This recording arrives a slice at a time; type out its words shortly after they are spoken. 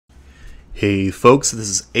Hey folks, this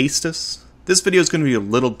is Astus. This video is going to be a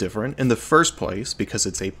little different in the first place because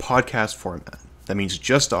it's a podcast format. That means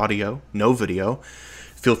just audio, no video.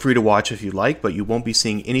 Feel free to watch if you like, but you won't be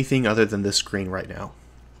seeing anything other than this screen right now.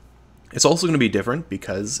 It's also going to be different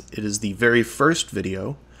because it is the very first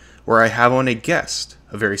video where I have on a guest,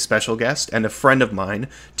 a very special guest, and a friend of mine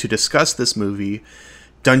to discuss this movie,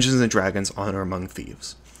 Dungeons & Dragons: Honor Among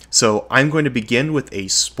Thieves. So I'm going to begin with a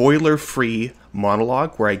spoiler-free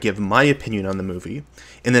monologue where I give my opinion on the movie,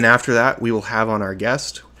 and then after that we will have on our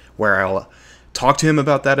guest where I'll talk to him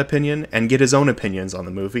about that opinion and get his own opinions on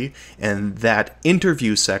the movie, and that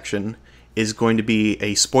interview section is going to be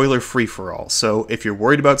a spoiler free-for-all. So if you're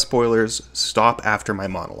worried about spoilers, stop after my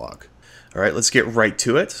monologue. Alright, let's get right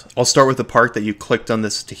to it. I'll start with the part that you clicked on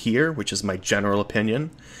this to hear, which is my general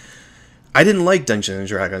opinion. I didn't like Dungeons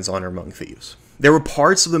 & Dragons: Honor Among Thieves. There were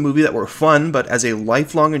parts of the movie that were fun, but as a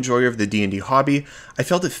lifelong enjoyer of the D&D hobby, I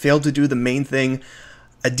felt it failed to do the main thing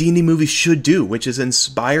a D&D movie should do, which is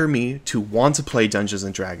inspire me to want to play Dungeons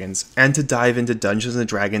 & Dragons and to dive into Dungeons &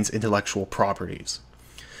 Dragons intellectual properties.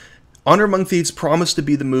 Honor Among Thieves promised to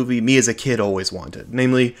be the movie me as a kid always wanted,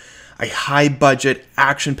 namely a high-budget,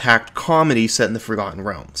 action-packed comedy set in the Forgotten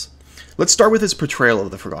Realms. Let's start with its portrayal of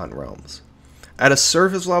the Forgotten Realms. At a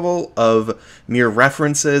surface level of mere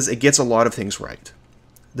references, it gets a lot of things right.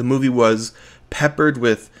 The movie was peppered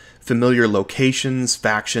with familiar locations,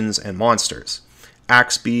 factions, and monsters.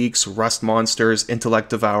 Axebeaks, rust monsters, intellect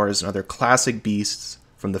devourers, and other classic beasts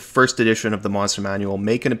from the first edition of the Monster Manual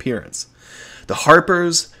make an appearance. The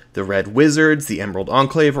Harpers, the Red Wizards, the Emerald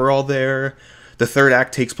Enclave are all there. The third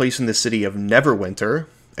act takes place in the city of Neverwinter,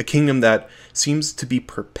 a kingdom that seems to be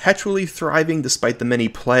perpetually thriving despite the many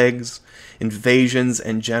plagues, invasions,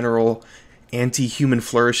 and general anti-human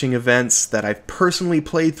flourishing events that I've personally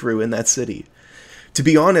played through in that city. To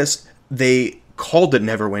be honest, they called it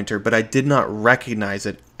Neverwinter, but I did not recognize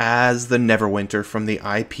it as the Neverwinter from the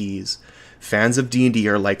IPs fans of D&D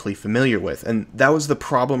are likely familiar with, and that was the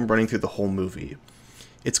problem running through the whole movie.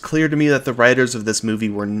 It's clear to me that the writers of this movie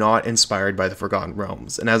were not inspired by the Forgotten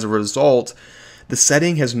Realms, and as a result, the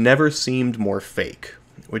setting has never seemed more fake,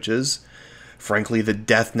 which is, frankly, the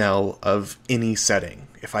death knell of any setting.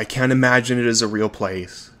 If I can't imagine it as a real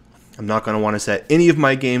place, I'm not going to want to set any of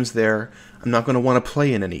my games there. I'm not going to want to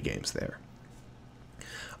play in any games there.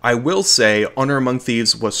 I will say Honor Among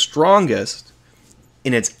Thieves was strongest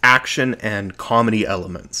in its action and comedy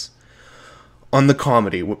elements. On the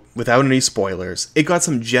comedy, without any spoilers, it got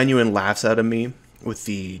some genuine laughs out of me with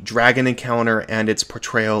the dragon encounter and its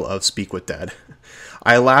portrayal of Speak with Dead.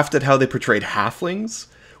 I laughed at how they portrayed halflings,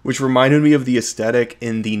 which reminded me of the aesthetic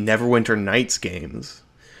in the Neverwinter Nights games,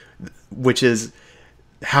 which is,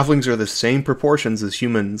 halflings are the same proportions as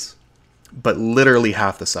humans, but literally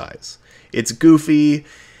half the size. It's goofy,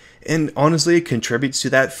 and honestly it contributes to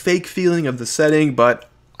that fake feeling of the setting, but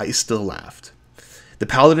I still laughed. The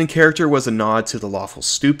Paladin character was a nod to the lawful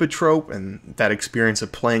stupid trope, and that experience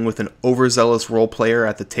of playing with an overzealous role player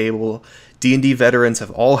at the table D&D veterans have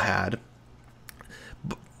all had.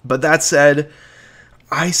 But that said,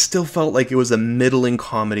 I still felt like it was a middling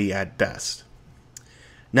comedy at best.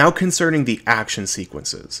 Now concerning the action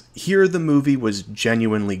sequences. Here the movie was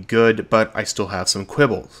genuinely good, but I still have some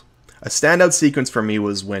quibbles. A standout sequence for me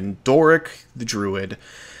was when Doric, the druid,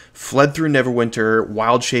 fled through Neverwinter,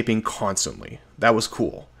 wild shaping constantly. That was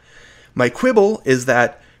cool. My quibble is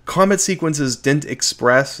that combat sequences didn't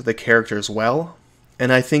express the characters well,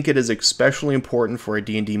 and I think it is especially important for a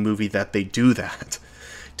D&D movie that they do that.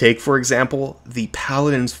 Take, for example, the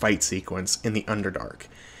Paladin's fight sequence in the Underdark.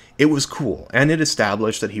 It was cool, and it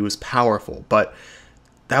established that he was powerful, but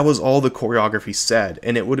that was all the choreography said,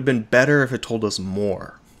 and it would have been better if it told us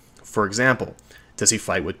more. For example, does he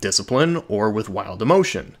fight with discipline or with wild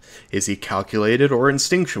emotion? Is he calculated or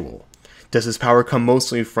instinctual? Does his power come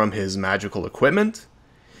mostly from his magical equipment?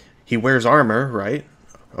 He wears armor, right?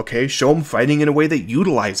 Okay, show him fighting in a way that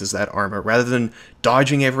utilizes that armor rather than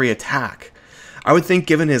dodging every attack. I would think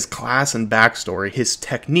given his class and backstory, his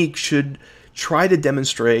technique should try to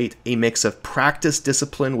demonstrate a mix of practice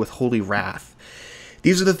discipline with holy wrath.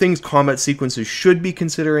 These are the things combat sequences should be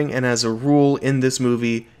considering, and as a rule in this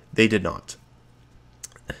movie, they did not.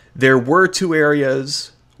 There were two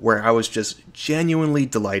areas where I was just genuinely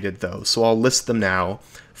delighted though, so I'll list them now.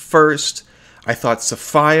 First, I thought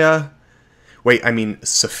Safina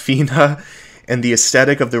and the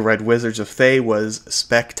aesthetic of the Red Wizards of Thay was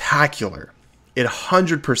spectacular. It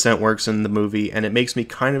 100% works in the movie, and it makes me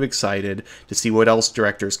kind of excited to see what else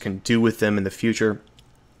directors can do with them in the future.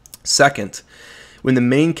 Second, when the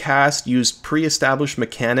main cast used pre-established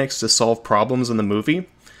mechanics to solve problems in the movie,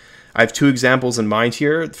 I have two examples in mind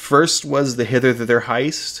here. The first was the Hither Thither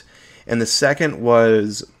heist, and the second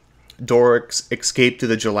was Doric's escape to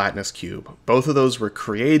the gelatinous cube. Both of those were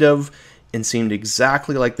creative and seemed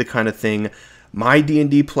exactly like the kind of thing my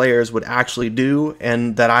D&D players would actually do,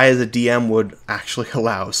 and that I as a DM would actually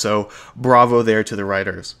allow. So bravo there to the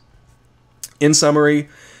writers. In summary,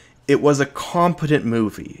 it was a competent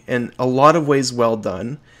movie, in a lot of ways well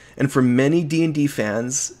done, and for many D&D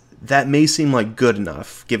fans, that may seem like good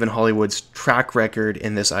enough, given Hollywood's track record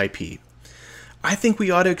in this IP. I think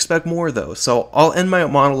we ought to expect more, though, so I'll end my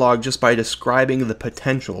monologue just by describing the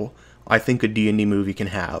potential I think a D&D movie can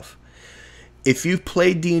have. If you've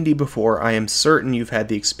played D&D before, I am certain you've had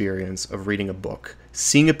the experience of reading a book,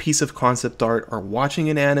 seeing a piece of concept art, or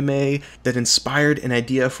watching an anime that inspired an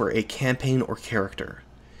idea for a campaign or character.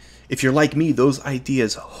 If you're like me, those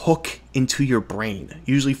ideas hook into your brain,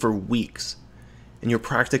 usually for weeks, and you're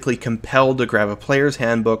practically compelled to grab a player's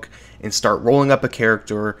handbook and start rolling up a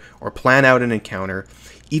character or plan out an encounter,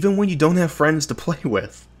 even when you don't have friends to play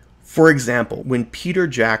with. For example, when Peter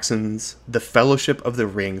Jackson's The Fellowship of the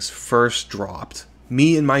Rings first dropped,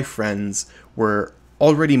 me and my friends were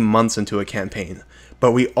already months into a campaign,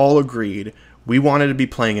 but we all agreed we wanted to be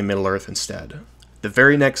playing in Middle-earth instead. The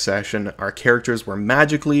very next session, our characters were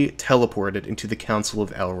magically teleported into the Council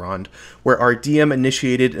of Elrond, where our DM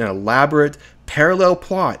initiated an elaborate, parallel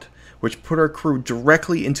plot, which put our crew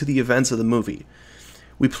directly into the events of the movie.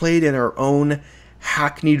 We played in our own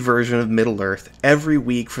hackneyed version of Middle-earth every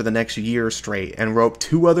week for the next year straight, and roped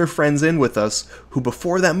two other friends in with us who,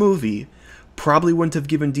 before that movie, probably wouldn't have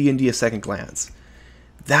given D&D a second glance.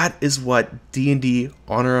 That is what D&D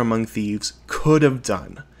Honor Among Thieves could have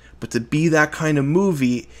done. But to be that kind of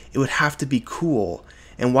movie, it would have to be cool.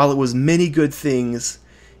 And while it was many good things,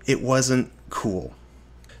 it wasn't cool.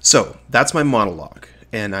 So, that's my monologue.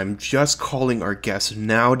 And I'm just calling our guest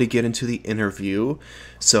now to get into the interview.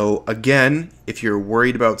 So, again, if you're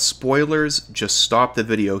worried about spoilers, just stop the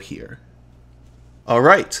video here.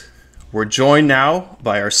 Alright, we're joined now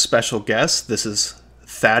by our special guest. This is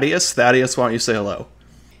Thaddeus. Thaddeus, why don't you say hello?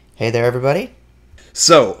 Hey there, everybody.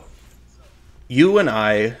 So, you and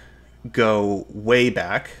I go way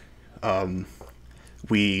back.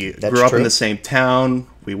 We grew up in the same town.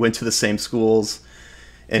 We went to the same schools.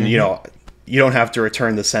 And, you know, you don't have to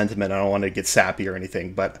return the sentiment. I don't want to get sappy or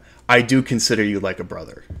anything, but I do consider you like a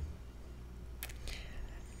brother.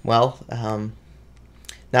 Well,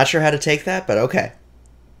 not sure how to take that, but okay.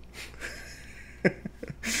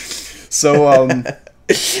 So,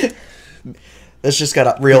 this just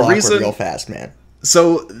got real awkward real fast, man.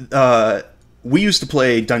 So, we used to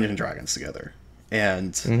play Dungeons & Dragons together,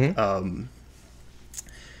 and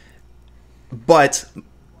but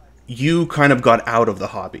you kind of got out of the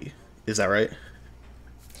hobby. Is that right?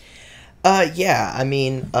 Yeah. I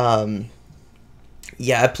mean, I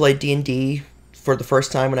played D&D for the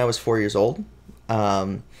first time when I was 4 years old.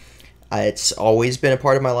 It's always been a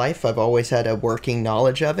part of my life. I've always had a working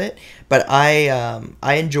knowledge of it, but I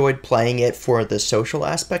enjoyed playing it for the social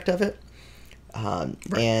aspect of it.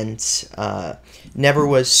 And never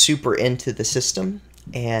was super into the system,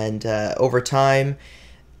 and over time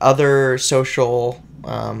other social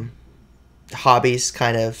hobbies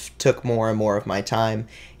kind of took more and more of my time,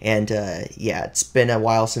 and it's been a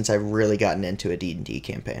while since I've really gotten into a D&D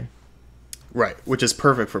campaign. Right, which is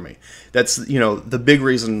perfect for me. That's, you know, the big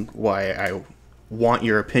reason why I want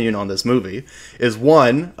your opinion on this movie is,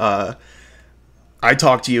 one, I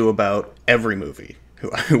talk to you about every movie.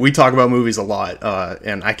 We talk about movies a lot,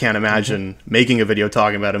 and I can't imagine making a video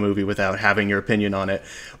talking about a movie without having your opinion on it.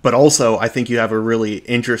 But also, I think you have a really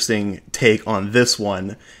interesting take on this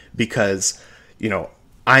one because, you know,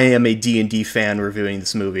 I am a D&D fan reviewing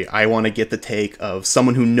this movie. I want to get the take of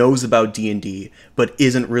someone who knows about D&D but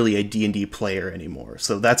isn't really a D&D player anymore.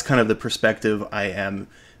 So that's kind of the perspective I am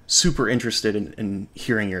super interested in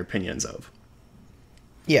hearing your opinions of.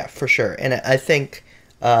 Yeah, for sure. And I think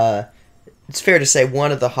it's fair to say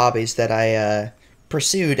one of the hobbies that I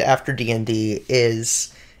pursued after D&D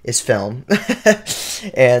is film.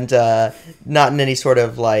 And not in any sort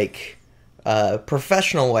of like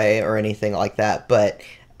professional way or anything like that, but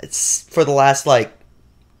it's for the last like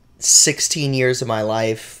 16 years of my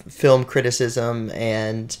life, film criticism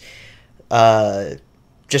and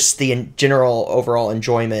just the general overall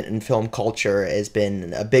enjoyment in film culture has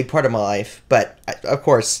been a big part of my life. But of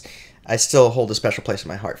course, I still hold a special place in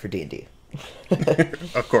my heart for D&D.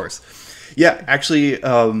 Of course. Yeah, actually,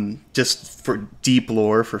 just for deep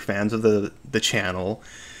lore for fans of the channel,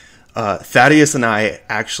 Thaddeus and I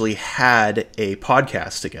actually had a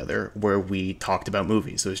podcast together where we talked about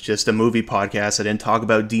movies. It was just a movie podcast. I didn't talk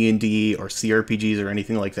about D&D or CRPGs or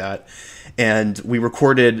anything like that. And we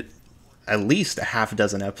recorded at least a half a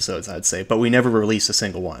dozen episodes, I'd say, but we never released a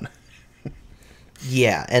single one.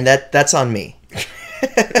 Yeah, and that's on me.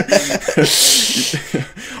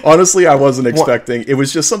 Honestly, I wasn't expecting. It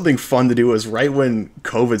was just something fun to do. It was right when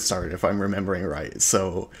COVID started, if I'm remembering right.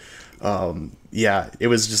 So, yeah, it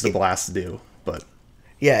was just a blast to do. But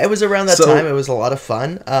yeah, it was around that time. It was a lot of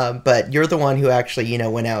fun. But you're the one who actually,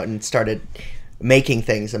 went out and started making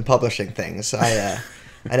things and publishing things. I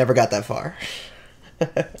never got that far.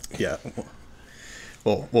 Yeah.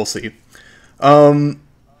 Well, we'll see.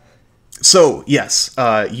 So, yes,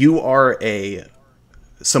 you are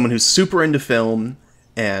someone who's super into film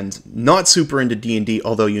and not super into D&D,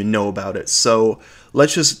 although you know about it. So,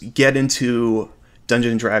 let's just get into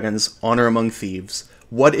Dungeons & Dragons Honor Among Thieves.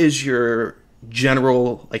 What is your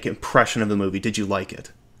general impression of the movie? Did you like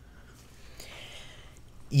it?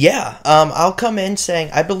 Yeah, I'll come in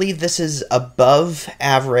saying I believe this is above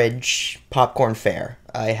average popcorn fare.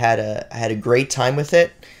 I had a great time with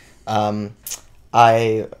it.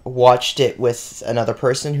 I watched it with another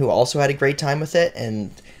person who also had a great time with it,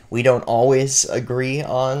 and we don't always agree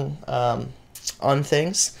on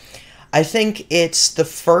things. I think it's the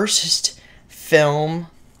first film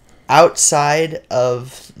outside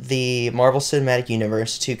of the Marvel Cinematic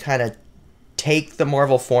Universe to kind of take the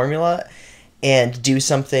Marvel formula and do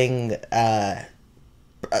something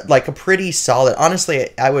like a pretty solid, honestly,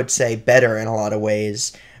 I would say better in a lot of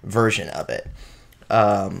ways, version of it.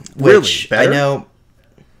 Which really? I know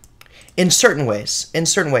in certain ways,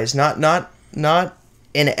 not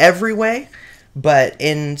in every way, but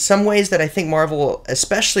in some ways that I think Marvel,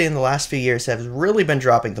 especially in the last few years, have really been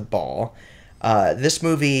dropping the ball. This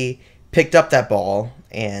movie picked up that ball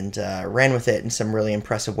and ran with it in some really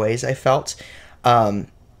impressive ways, I felt.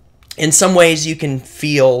 In some ways, you can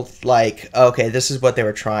feel like, okay, this is what they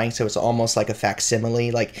were trying, so it's almost like a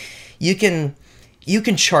facsimile. Like, you can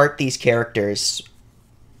chart these characters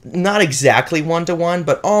not exactly one-to-one,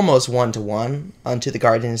 but almost one-to-one onto the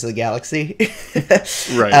Guardians of the Galaxy.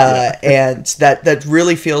 Right. Yeah. And that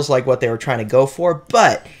really feels like what they were trying to go for.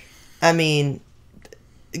 But, I mean,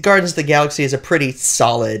 Guardians of the Galaxy is a pretty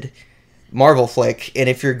solid Marvel flick, and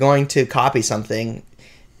if you're going to copy something,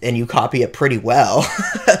 and you copy it pretty well,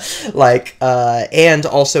 and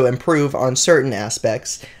also improve on certain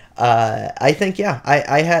aspects, I think, yeah,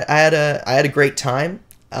 I had a great time.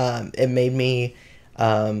 It made me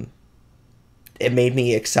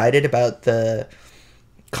excited about the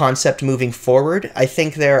concept moving forward. I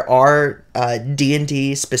think there are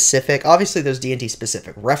D&D specific, obviously there's D&D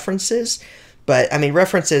specific references, but I mean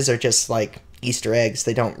references are just like Easter eggs.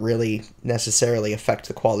 They don't really necessarily affect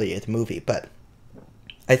the quality of the movie, but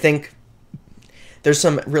I think there's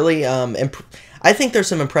some really I think there's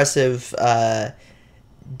some impressive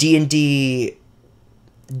D&D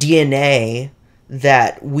DNA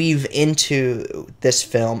that weave into this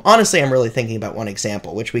film. Honestly, I'm really thinking about one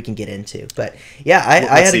example, which we can get into. But yeah,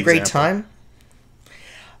 I had a great time.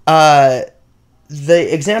 The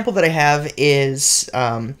example that I have is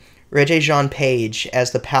Regé-Jean Page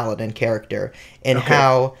as the Paladin character, and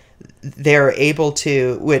how they're able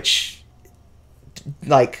to, which,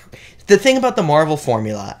 like, the thing about the Marvel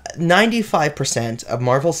formula, 95% of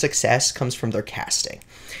Marvel's success comes from their casting.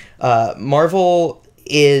 Marvel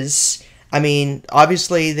is, I mean,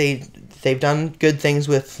 obviously they've done good things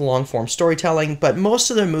with long-form storytelling, but most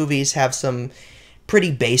of their movies have some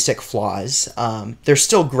pretty basic flaws. They're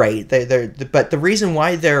still great. But the reason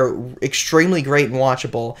why they're extremely great and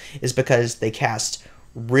watchable is because they cast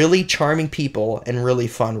really charming people and really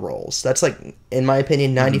fun roles. That's, like, in my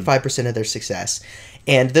opinion, 95% of their success.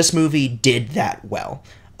 And this movie did that well.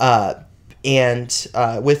 With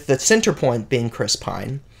the center point being Chris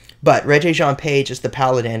Pine. But Regé-Jean Page is the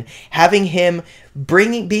Paladin, having him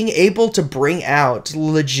being able to bring out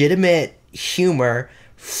legitimate humor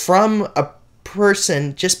from a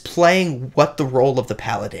person just playing what the role of the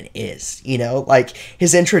Paladin is, like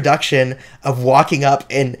his introduction of walking up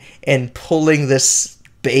and pulling this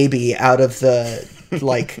baby out of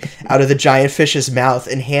the giant fish's mouth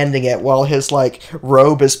and handing it while his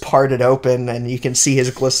robe is parted open and you can see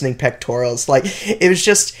his glistening pectorals. It was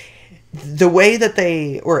just the way that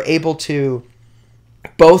they were able to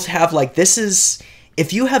both have, this is,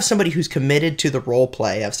 if you have somebody who's committed to the role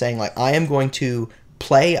play of saying, I am going to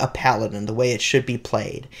play a paladin the way it should be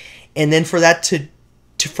played, and then for that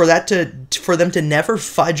to for them to never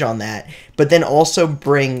fudge on that, but then also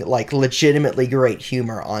bring like legitimately great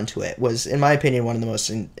humor onto it was, in my opinion, one of the most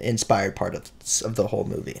inspired parts of the whole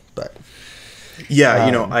movie. But yeah,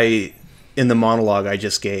 in the monologue I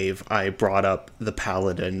just gave, I brought up the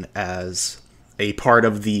Paladin as a part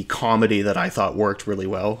of the comedy that I thought worked really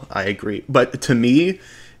well. I agree, but to me,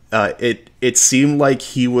 it seemed like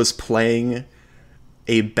he was playing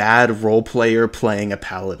a bad role player playing a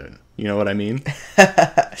paladin. You know what I mean?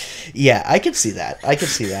 Yeah, I could see that.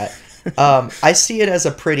 I see it as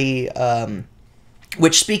a pretty...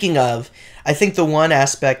 which, speaking of, I think the one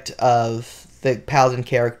aspect of the paladin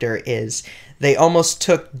character is they almost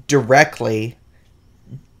took directly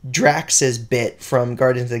Drax's bit from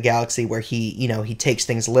Guardians of the Galaxy where he takes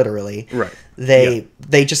things literally. Right.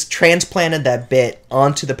 They just transplanted that bit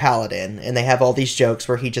onto the paladin, and they have all these jokes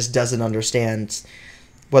where he just doesn't understand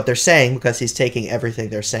what they're saying because he's taking everything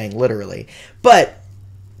they're saying literally. But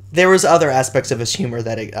there was other aspects of his humor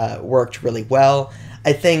that worked really well.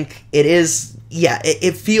 I think it is,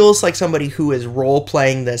 it feels like somebody who is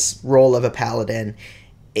role-playing this role of a paladin,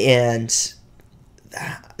 and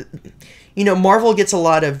Marvel gets a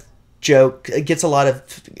lot of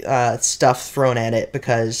stuff thrown at it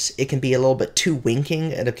because it can be a little bit too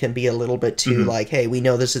winking, and it can be a little bit too like, hey, we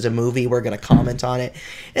know this is a movie, we're going to comment on it.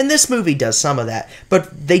 And this movie does some of that,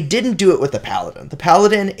 but they didn't do it with the Paladin. The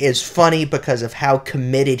Paladin is funny because of how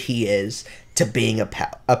committed he is to being a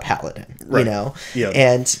paladin, right. Yeah.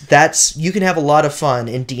 And that's, you can have a lot of fun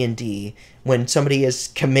in D&D when somebody is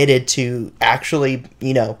committed to actually,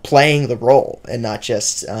 playing the role and not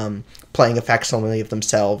just playing a facsimile of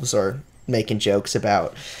themselves or making jokes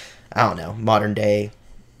about, I don't know, modern day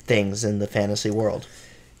things in the fantasy world.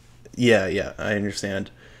 Yeah, I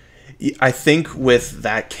understand. I think with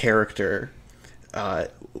that character,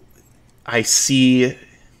 I see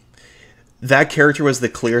that character was the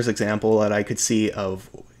clearest example that I could see of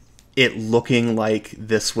it looking like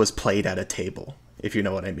this was played at a table, if you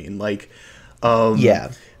know what I mean. Like,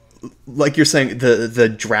 like you're saying, the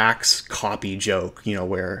Drax copy joke,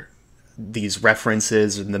 where these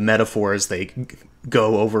references and the metaphors, they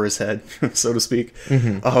go over his head, so to speak.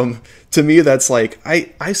 To me, that's like,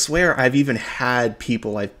 I swear I've even had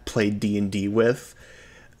people I've played D&D with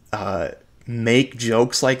make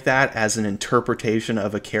jokes like that as an interpretation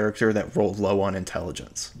of a character that rolled low on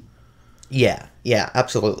intelligence. Yeah,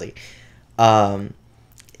 absolutely.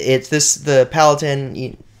 It's the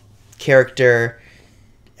Paladin character.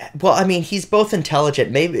 Well, I mean, he's both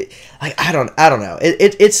intelligent. Maybe I don't know.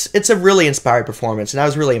 It's a really inspired performance, and I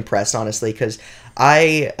was really impressed, honestly, because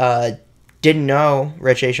I didn't know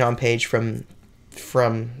Regé Jean Page from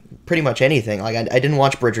pretty much anything. Like I didn't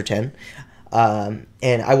watch Bridgerton,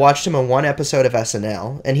 and I watched him on one episode of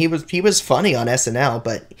SNL, and he was funny on SNL,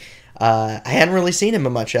 but I hadn't really seen him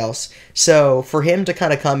in much else. So for him to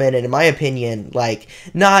kind of come in my opinion, like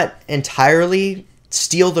not entirely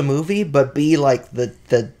steal the movie, but be like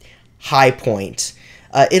the high point.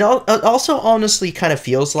 It also honestly kind of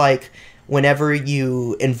feels like whenever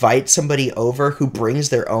you invite somebody over who brings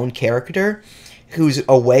their own character, who's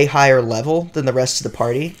a way higher level than the rest of the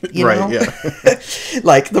party, you know? Yeah.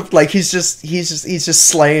 like he's just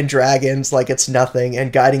slaying dragons like it's nothing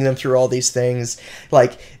and guiding them through all these things.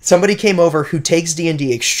 Like somebody came over who takes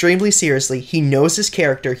D&D extremely seriously. He knows his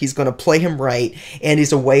character. He's going to play him right, and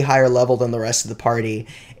he's a way higher level than the rest of the party.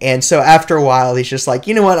 And so after a while, he's just like,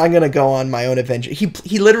 you know what? I'm going to go on my own adventure.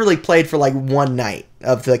 He literally played for like one night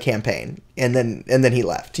of the campaign, and then he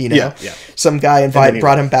left. Yeah. Some guy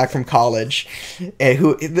brought him back from college, and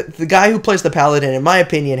the guy who plays the paladin, in my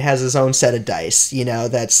opinion, has his own set of dice.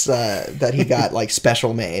 That's that he got like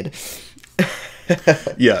special made.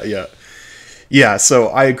 Yeah. So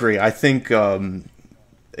I agree. I think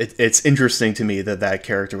it's interesting to me that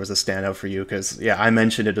character was a standout for you because I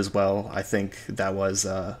mentioned it as well. I think that was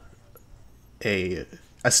a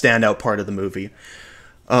standout part of the movie.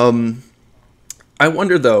 I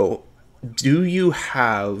wonder though, do you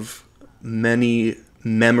have many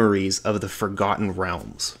memories of the Forgotten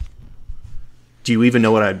Realms? Do you even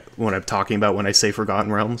know what I'm talking about when I say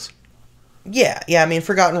Forgotten Realms? Yeah. I mean,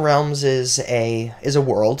 Forgotten Realms is a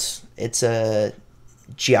world. It's a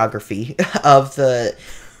geography of the.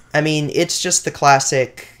 I mean, it's just the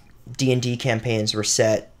classic D&D campaigns were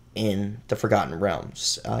set in the Forgotten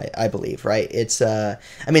Realms. I believe, right? It's I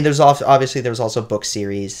mean, there's also book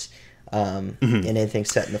series. And anything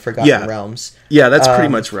set in the Forgotten Realms. Yeah, that's pretty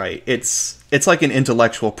much right. It's like an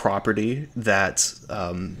intellectual property that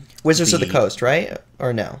Wizards of the Coast, right?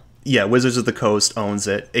 Or no? Yeah, Wizards of the Coast owns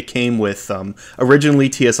it. It came with originally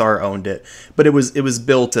TSR owned it, but it was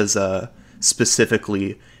built as a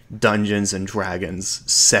specifically Dungeons and Dragons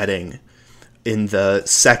setting in the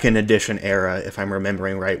second edition era, if I'm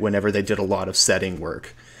remembering right, whenever they did a lot of setting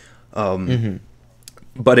work.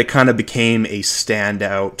 But it kind of became a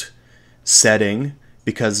standout setting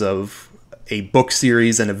because of a book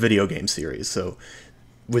series and a video game series. So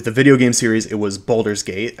with the video game series, it was Baldur's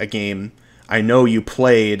Gate, a game I know you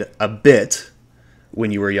played a bit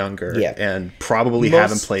when you were younger, and probably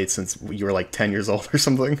haven't played since you were like 10 years old or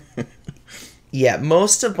something. Yeah,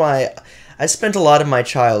 I spent a lot of my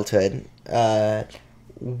childhood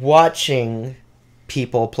watching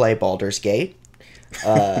people play Baldur's Gate.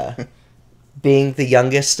 Being the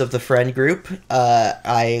youngest of the friend group,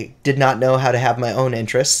 I did not know how to have my own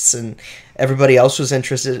interests, and everybody else was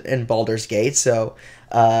interested in Baldur's Gate, so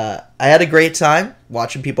I had a great time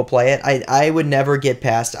watching people play it. I would never get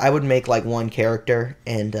past... I would make, like, one character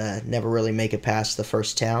and never really make it past the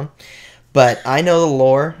first town. But I know the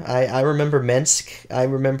lore. I remember Minsk. I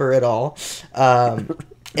remember it all.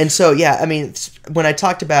 And so, yeah, I mean, when I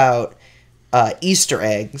talked about Easter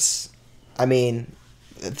eggs, I mean...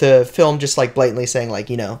 the film just like blatantly saying like,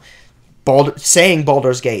 you know, saying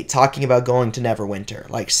Baldur's Gate, talking about going to Neverwinter,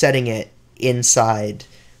 like setting it inside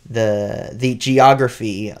the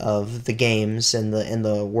geography of the games and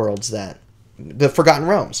the worlds that the Forgotten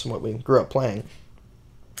Realms, what we grew up playing.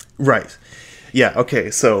 Right. Yeah.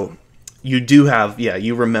 Okay. So you do have,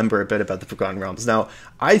 you remember a bit about the Forgotten Realms. Now,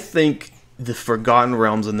 I think the Forgotten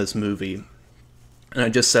Realms in this movie, and I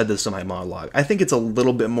just said this in my monologue, I think it's a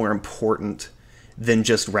little bit more important than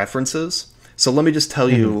just references. So let me just tell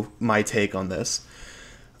you my take on this.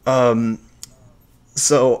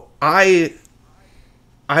 So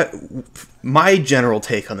my general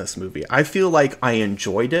take on this movie, I feel like I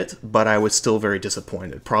enjoyed it, but I was still very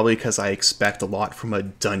disappointed. Probably because I expect a lot from a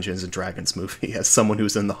Dungeons and Dragons movie as someone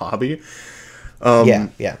who's in the hobby.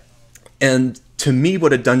 Yeah. And to me,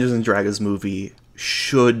 what a Dungeons and Dragons movie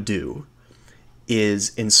should do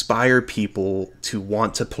is inspire people to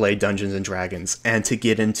want to play Dungeons and Dragons and to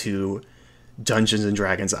get into Dungeons and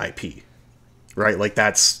Dragons IP, right? Like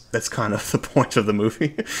that's kind of the point of the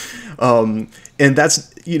movie. And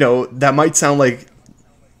that's, you know, that might sound like,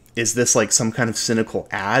 is this like some kind of cynical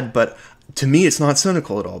ad? But to me, it's not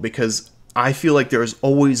cynical at all, because I feel like there's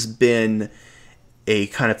always been a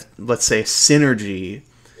kind of, let's say, synergy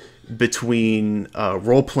between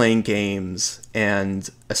role-playing games and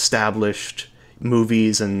established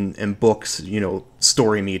movies and books, you know,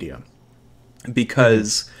 story media,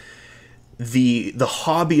 because the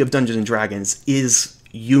hobby of Dungeons and Dragons is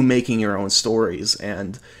you making your own stories,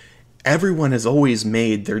 and everyone has always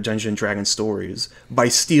made their Dungeons and Dragons stories by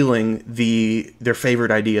stealing their favorite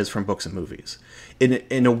ideas from books and movies.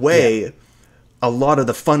 In a way, a lot of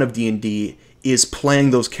the fun of D&D is playing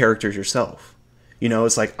those characters yourself. You know,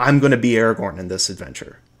 it's like, I'm going to be Aragorn in this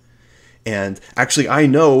adventure. And actually, I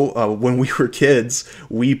know when we were kids,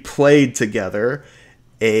 we played together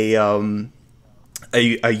a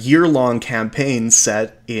year-long campaign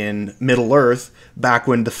set in Middle-earth back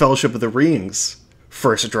when the Fellowship of the Rings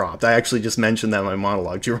first dropped. I actually just mentioned that in my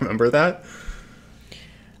monologue. Do you remember that?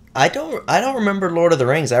 I don't remember Lord of the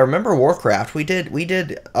Rings. I remember Warcraft. We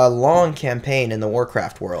did a long campaign in the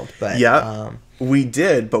Warcraft world, but we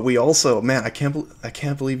did. But we also, man, I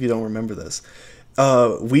can't believe you don't remember this.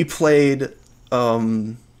 We played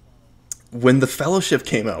when the Fellowship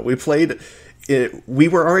came out. We played it. We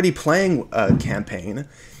were already playing a campaign,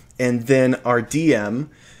 and then our DM,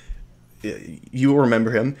 you will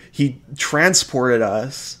remember him, he transported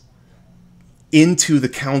us into the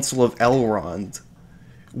Council of Elrond,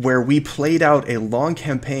 where we played out a long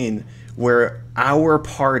campaign where our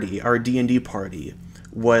party, our D&D party,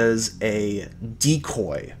 was a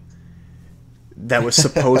decoy that was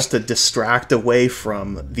supposed to distract away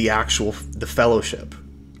from the Fellowship,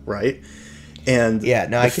 right? And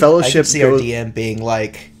I can see our DM being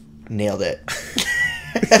like, nailed it.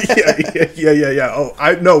 yeah.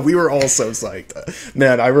 Oh, we were all so psyched.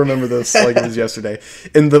 Man, I remember this like it was yesterday.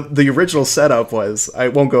 And the original setup was, I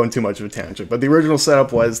won't go into too much of a tangent, but the original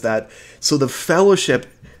setup was that, so the Fellowship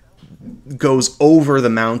goes over the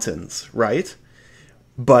mountains, right?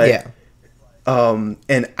 But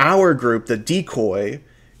and our group, the decoy,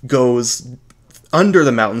 goes under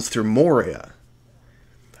the mountains through Moria.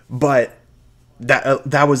 But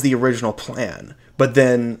that was the original plan. But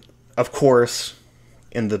then, of course,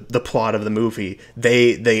 in the plot of the movie,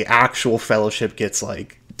 the actual Fellowship gets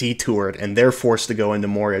like detoured and they're forced to go into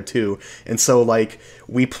Moria too. And so like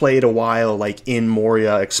we played a while like in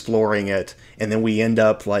Moria exploring it, and then we end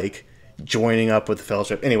up like joining up with the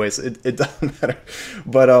Fellowship. Anyways, it doesn't matter.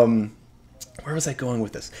 But where was I going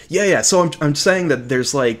with this? Yeah. So I'm saying that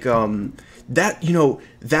there's like that, you know,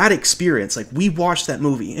 that experience, like, we watched that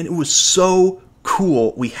movie and it was so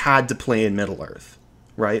cool we had to play in Middle Earth,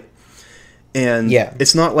 right? And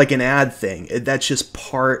it's not like an ad thing. That's just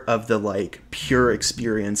part of the, like, pure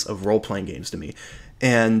experience of role-playing games to me.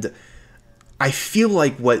 And I feel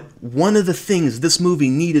like one of the things this movie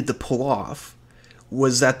needed to pull off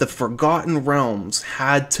was that the Forgotten Realms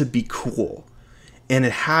had to be cool. And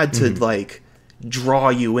it had to, like, draw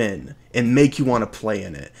you in and make you want to play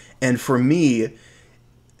in it. And for me,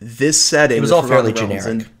 this setting... It was all fairly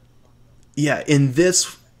generic. In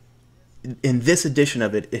this edition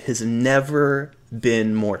of it, it has never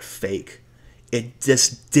been more fake. It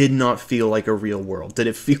just did not feel like a real world. Did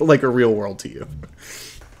it feel like a real world to you?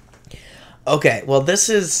 Okay, well, this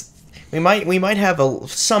is... We might have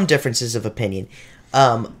some differences of opinion.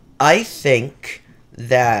 I think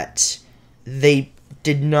that they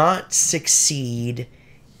did not succeed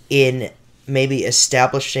in maybe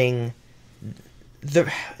establishing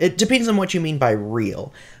it depends on what you mean by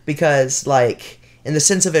real, because, like, in the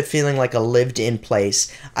sense of it feeling like a lived-in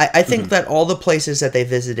place, I think that all the places that they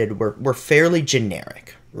visited were fairly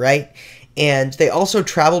generic, right? And they also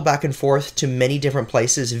traveled back and forth to many different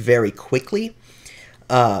places very quickly,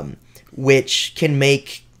 which can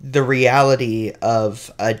make the reality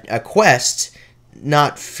of a quest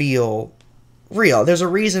not feel real. There's a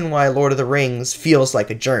reason why Lord of the Rings feels like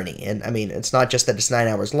a journey. And I mean, it's not just that it's 9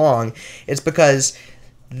 hours long. It's because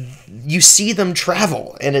you see them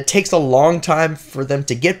travel, and it takes a long time for them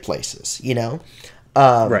to get places, you know?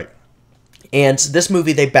 Right. And this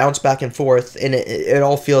movie, they bounce back and forth, and it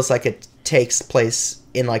all feels like it takes place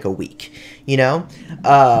in like a week, you know?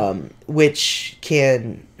 Which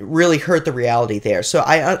can really hurt the reality there. So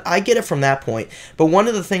I get it from that point. But one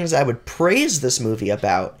of the things I would praise this movie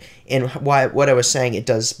about, and what I was saying it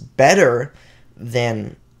does better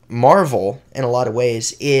than Marvel in a lot of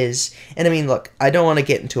ways is, and I mean, look, I don't want to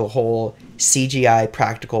get into a whole CGI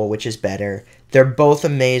practical, which is better. They're both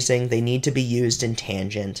amazing. They need to be used in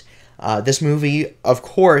tangent. This movie, of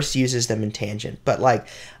course, uses them in tangent. But, like,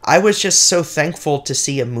 I was just so thankful to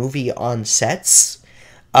see a movie on sets.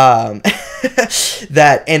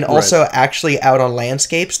 That, and also actually out on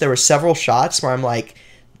landscapes. There were several shots where I'm like,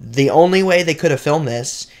 the only way they could have filmed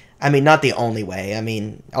this, I mean, not the only way. I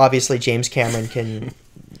mean, obviously James Cameron can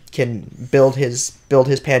build his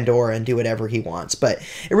Pandora and do whatever he wants. But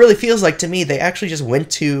it really feels like, to me, they actually just went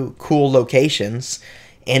to cool locations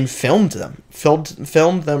and filmed them.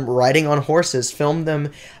 Filmed them riding on horses. Filmed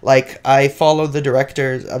them, like, I follow the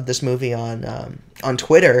director of this movie on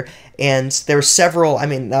Twitter, and there were several, I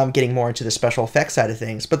mean, now I'm getting more into the special effects side of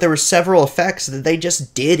things, but there were several effects that they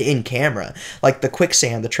just did in camera. Like the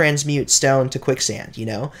quicksand, the transmute stone to quicksand, you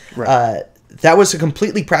know? Right. That was a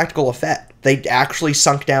completely practical effect. They actually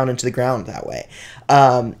sunk down into the ground that way.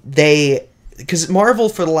 Because Marvel,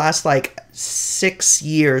 for the last, like, 6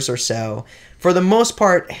 years or so, for the most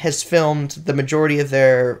part, has filmed the majority of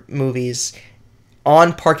their movies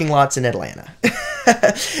on parking lots in Atlanta.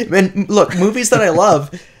 And look, movies that I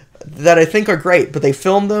love, that I think are great, but they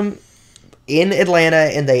film them in Atlanta,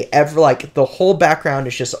 and the whole background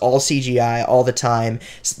is just all CGI all the time.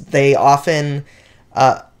 They often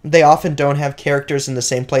don't have characters in the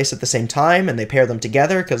same place at the same time, and they pair them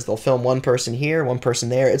together because they'll film one person here, one person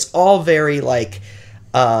there. It's all very, like,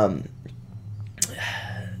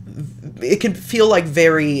 it can feel like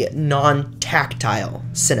very non-tactile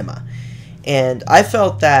cinema. And I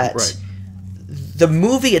felt that the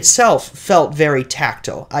movie itself felt very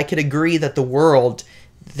tactile. I could agree that the world,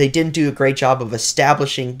 they didn't do a great job of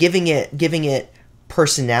establishing, giving it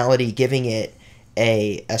personality, giving it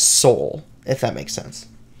a soul, if that makes sense.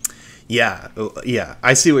 Yeah,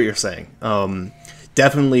 I see what you're saying.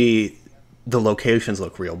 Definitely the locations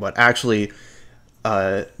look real, but actually,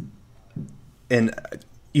 and,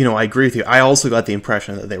 you know, I agree with you. I also got the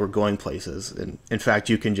impression that they were going places. And in fact,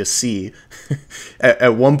 you can just see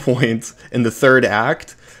at one point in the third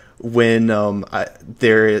act when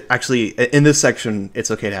they're actually in this section, it's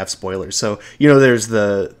okay to have spoilers. So, you know, there's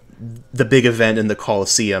the big event in the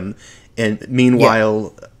Coliseum. And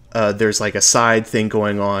meanwhile, there's like a side thing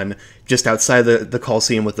going on just outside the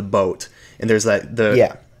Coliseum with the boat. And there's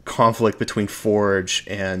the conflict between Forge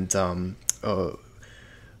and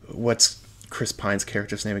what's Chris Pine's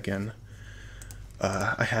character's name again?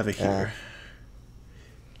 I have it here.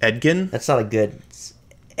 Edgin? That's not a good...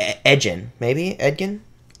 Edgin, maybe? Edgin?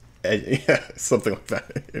 Yeah, something like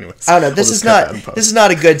that. Anyways, I don't know. This is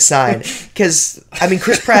not a good sign, because I mean,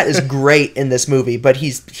 Chris Pratt is great in this movie, but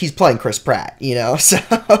he's playing Chris Pratt, you know. So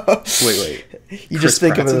wait, you just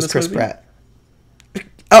think of him as Chris Pratt.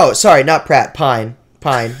 Oh, sorry, not Pratt. Pine.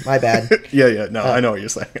 Pine. My bad. Yeah. No, I know what you're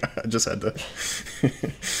saying. I just had to.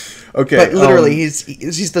 Okay. But literally,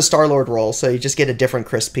 he's the Star-Lord role, so you just get a different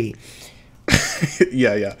Chris P.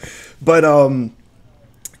 Yeah. But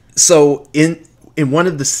so in one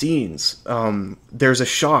of the scenes, there's a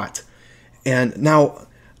shot, and now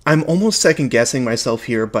I'm almost second guessing myself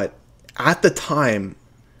here, but at the time,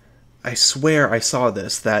 I swear I saw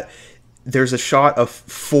this, that there's a shot of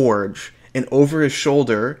Forge, and over his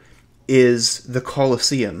shoulder is the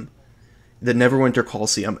Colosseum, the Neverwinter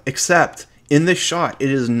Colosseum, except in this shot, it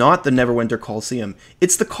is not the Neverwinter Colosseum.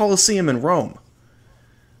 It's the Colosseum in Rome.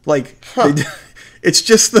 Like, it's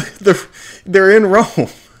just they're in Rome.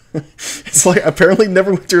 It's like, apparently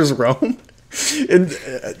Neverwinter's Rome. And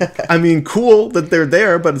I mean, cool that they're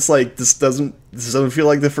there, but it's like, this doesn't feel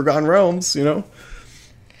like the Forgotten Realms, you know?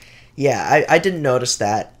 Yeah, I didn't notice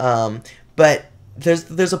that. But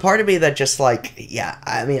there's a part of me that just like, yeah,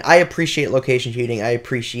 I mean, I appreciate location shooting. I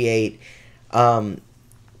appreciate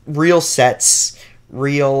real sets,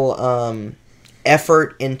 real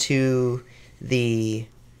effort into the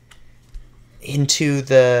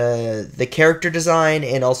character design,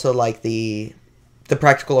 and also like the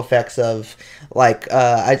practical effects of like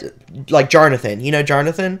Jonathan. You know,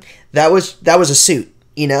 Jonathan, that was a suit.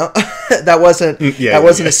 You know, that wasn't a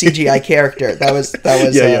CGI character. That was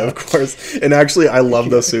yeah, of course. And actually, I love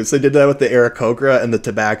those suits. They did that with the Aarakocra and the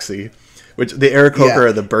Tabaxi, which the Aarakocra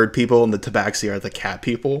are the bird people and the Tabaxi are the cat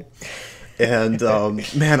people. And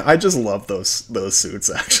man, I just love those suits.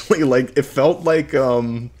 Actually, like it felt like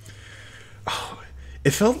the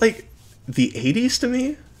 80s to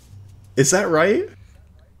me. Is that right?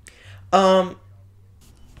 I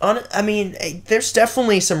mean, there's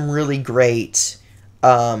definitely some really great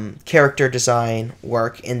character design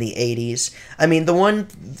work in the 80s. I mean,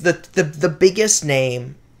 the biggest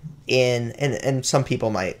name and some people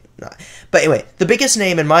might not, but anyway, the biggest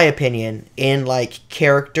name in my opinion in like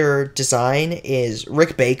character design is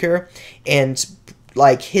Rick Baker, and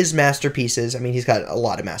like his masterpieces. I mean, he's got a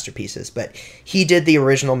lot of masterpieces, but he did the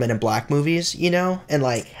original Men in Black movies, you know, and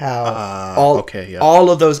like how all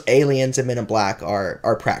of those aliens in Men in Black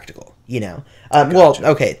are practical, you know. Gotcha. Well,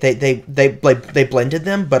 okay, they blended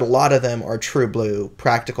them, but a lot of them are true blue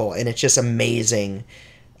practical, and it's just amazing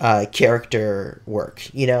character work,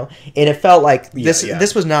 you know. And it felt like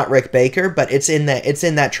this was not Rick Baker, but it's in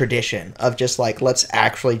that tradition of just like, let's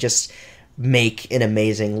actually just make an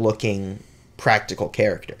amazing looking practical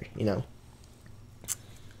character, you know.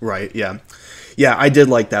 Right. Yeah. I did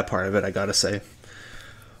like that part of it, I gotta say.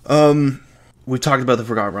 We talked about the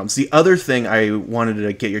Forgotten Realms. The other thing I wanted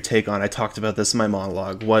to get your take on, I talked about this in my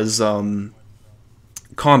monologue, was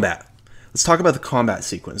combat. Let's talk about the combat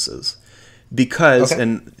sequences. Because,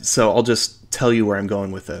 and so I'll just tell you where I'm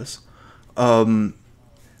going with this.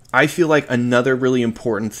 I feel like another really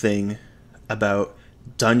important thing about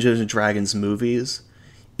Dungeons and Dragons movies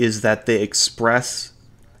is that they express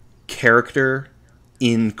character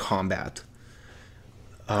in combat.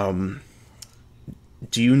 Do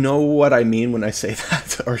you know what I mean when I say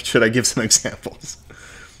that? Or should I give some examples?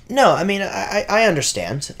 No, I mean, I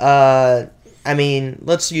understand. I mean,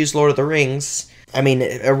 let's use Lord of the Rings. I mean,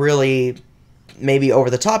 a really maybe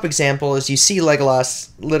over-the-top example is you see Legolas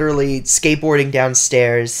literally skateboarding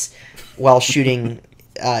downstairs while shooting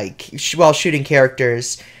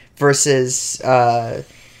characters versus, I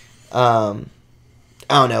don't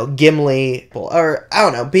know, Gimli, or, I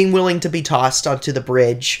don't know, being willing to be tossed onto the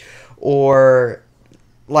bridge, or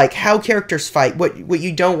like how characters fight. What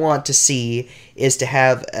you don't want to see is to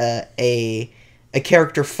have a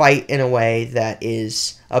character fight in a way that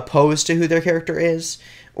is opposed to who their character is,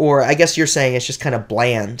 or I guess you're saying it's just kind of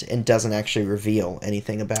bland and doesn't actually reveal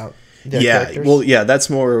anything about their characters. Well, yeah, that's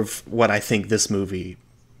more of what I think this movie,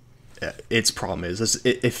 its problem is.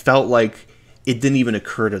 It felt like it didn't even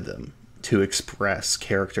occur to them to express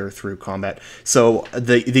character through combat. So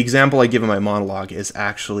the example I give in my monologue is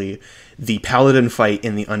actually the Paladin fight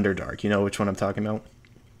in the Underdark. You know which one I'm talking about?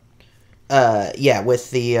 Yeah,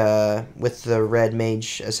 with the red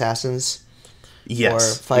mage assassins.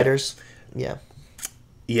 Yes. Or fighters. Yeah.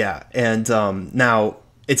 Yeah, and now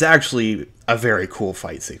it's actually a very cool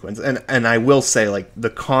fight sequence, and I will say, like, the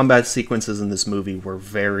combat sequences in this movie were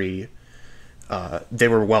very, they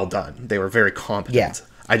were well done. They were very competent. Yeah.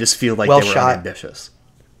 I just feel like they were ambitious.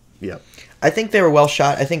 Yeah. I think they were well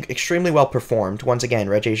shot. I think extremely well performed. Once again,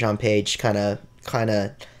 Regé-Jean Page kind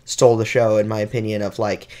of stole the show, in my opinion, of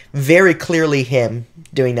like very clearly him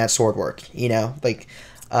doing that sword work. You know, like.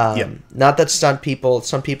 Not that some people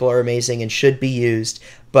are amazing and should be used,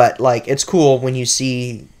 but like it's cool when you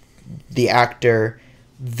see the actor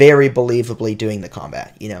very believably doing the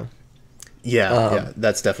combat, you know. Yeah,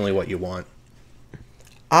 that's definitely what you want.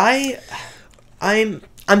 I'm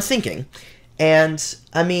thinking, and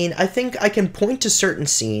I mean, I think I can point to certain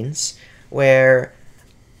scenes where,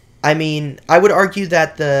 I mean, I would argue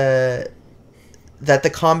that the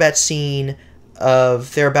combat scene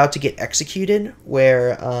of they're about to get executed,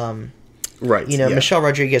 where Right. you know, yeah. Michelle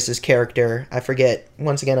Rodriguez's character, I'm forgetting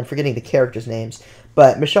the characters' names,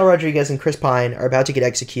 but Michelle Rodriguez and Chris Pine are about to get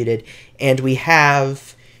executed, and we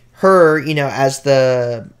have her, you know, as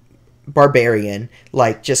the barbarian,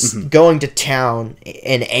 like, just going to town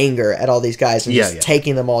in anger at all these guys and just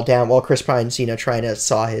taking them all down while Chris Pine's, you know, trying to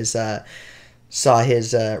saw his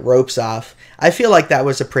ropes off. I feel like that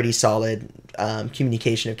was a pretty solid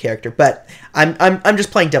communication of character, but I'm just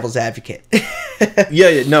playing devil's advocate.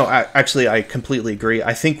 No, I completely agree.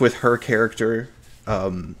 I think with her character,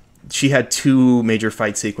 she had two major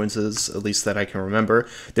fight sequences, at least that I can remember.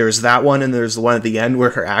 There's that one, and there's the one at the end where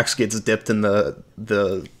her axe gets dipped in the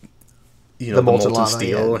molten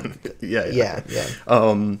steel. Yeah.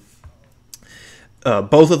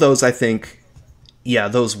 Both of those, I think,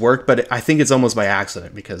 those work, but I think it's almost by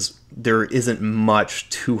accident because there isn't much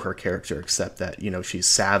to her character except that, you know, she's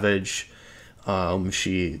savage.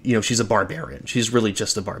 She's a barbarian. She's really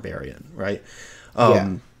just a barbarian, right?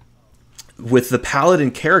 With the Paladin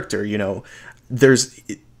character, you know, there's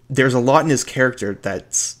a lot in his character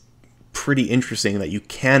that's pretty interesting that you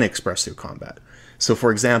can express through combat. So,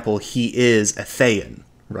 for example, he is a Thayan,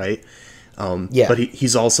 right? But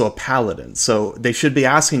he's also a Paladin. So they should be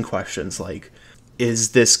asking questions like,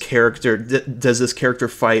 does this character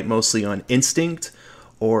fight mostly on instinct,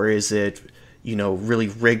 or is it, you know, really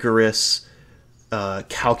rigorous,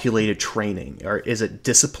 calculated training, or is it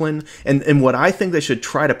discipline? And what I think they should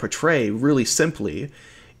try to portray really simply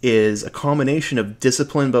is a combination of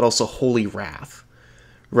discipline but also holy wrath,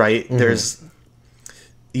 right? And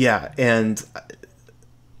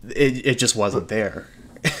it just wasn't there.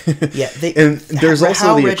 And there's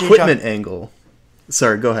also the equipment angle.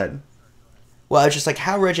 Sorry, go ahead. Well, it's just like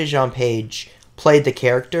how Regé-Jean Page played the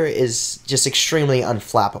character is just extremely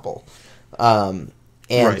unflappable. And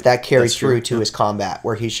that carried through to his combat,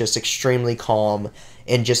 where he's just extremely calm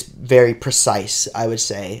and just very precise, I would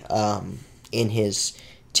say, in his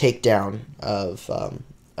takedown of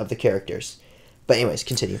the characters. But anyways,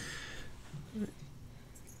 continue.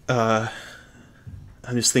 I'm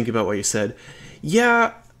just thinking about what you said.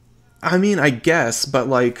 Yeah, I mean, I guess, but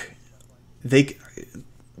like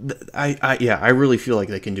I really feel like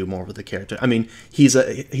they can do more with the character. I mean, he's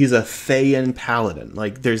a Thayan Paladin.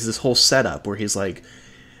 Like, there's this whole setup where he's like,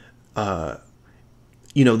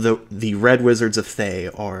 you know, the Red Wizards of Thay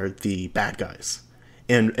are the bad guys.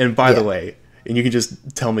 And by the way, and you can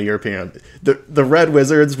just tell me your opinion, the Red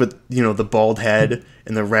Wizards with, you know, the bald head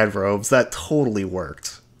and the red robes, that totally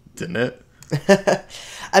worked, didn't it?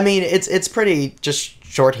 I mean, it's pretty just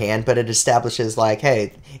shorthand, but it establishes, like,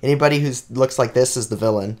 hey, anybody who looks like this is the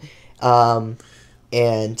villain.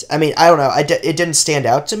 And I mean, I don't know, it didn't stand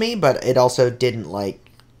out to me, but it also didn't, like,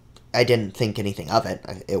 I didn't think anything of it.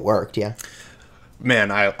 It worked.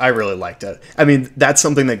 Man, I really liked it. I mean, that's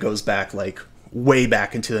something that goes back, like, way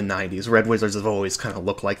back into the 90s. Red Wizards have always kind of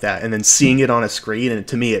looked like that, and then seeing it on a screen, and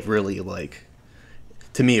to me it really looked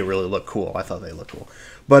cool. I thought they looked cool.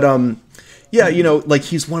 But yeah, you know, like,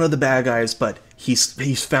 he's one of the bad guys, but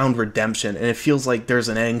he's found redemption, and it feels like there's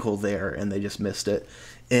an angle there, and they just missed it.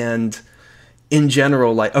 And in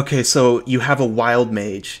general, like, okay, so you have a wild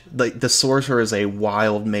mage. Like, the sorcerer is a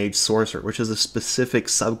wild mage sorcerer, which is a specific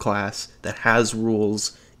subclass that has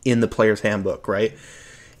rules in the player's handbook, right?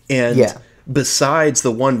 And besides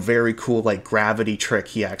the one very cool, like, gravity trick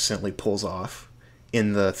he accidentally pulls off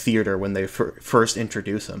in the theater when they first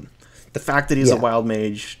introduce him, the fact that he's a wild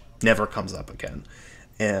mage never comes up again.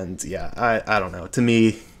 And I don't know. To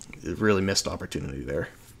me, it really missed opportunity there.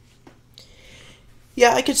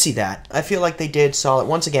 Yeah, I could see that. I feel like they did solid.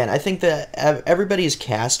 Once again, I think that everybody is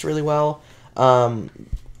cast really well. I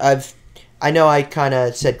know I kind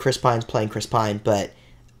of said Chris Pine's playing Chris Pine, but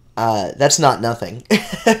that's not nothing.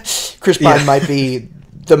 Chris Pine might be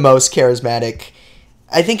the most charismatic.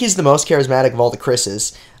 I think he's the most charismatic of all the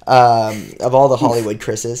Chris's, of all the Hollywood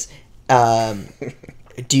Chris's.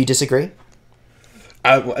 Do you disagree?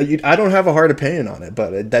 I don't have a hard opinion on it,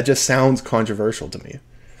 but that just sounds controversial to me.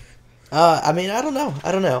 I mean, I don't know.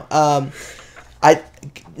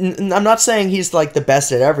 I'm not saying he's, like, the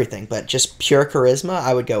best at everything, but just pure charisma,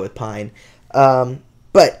 I would go with Pine.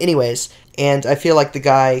 But anyways, and I feel like the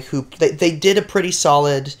guy who they did a pretty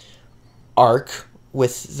solid arc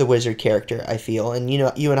with the wizard character, I feel, and, you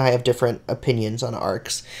know, you and I have different opinions on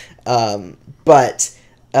arcs, but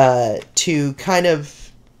to kind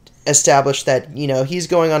of establish that, you know, he's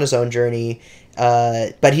going on his own journey,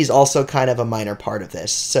 but he's also kind of a minor part of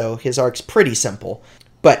this. So his arc's pretty simple.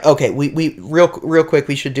 But okay, we real quick,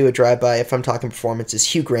 we should do a drive-by if I'm talking performances.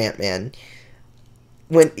 Hugh Grant, man.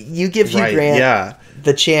 When you give Hugh Grant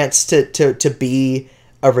the chance to be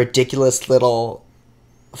a ridiculous little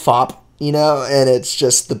fop, you know, and it's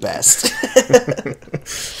just the best.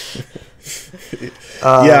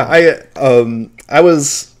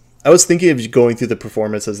 I was thinking of going through the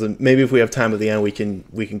performances, and maybe if we have time at the end, we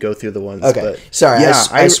can go through the ones. Okay, but sorry. Yeah,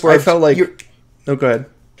 I felt like. No, go ahead.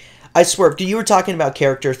 I swerved. You were talking about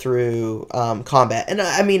character through combat, and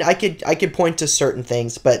I mean, I could point to certain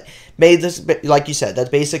things, but made this, like you said, that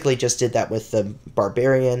basically just did that with the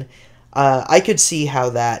barbarian. I could see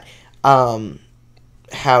how that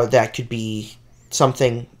could be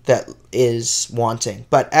something that is wanting,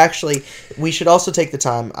 but actually, we should also take the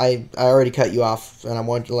time. I already cut you off, and I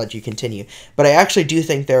wanted to let you continue, but I actually do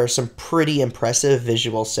think there are some pretty impressive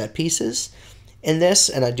visual set pieces in this,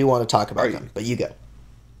 and I do want to talk about them. But you go.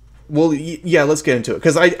 Well, yeah, let's get into it,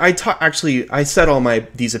 because I said all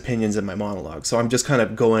these opinions in my monologue, so I'm just kind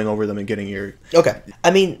of going over them and getting your. Okay,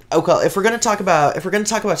 I mean, okay, if we're gonna talk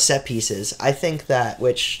about set pieces, I think that,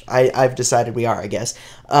 which I've decided we are, I guess.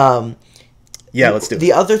 Yeah, let's do it.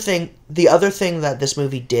 The other thing that this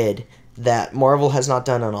movie did that Marvel has not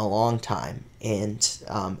done in a long time, and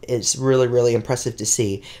is really, really impressive to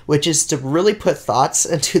see, which is to really put thoughts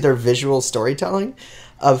into their visual storytelling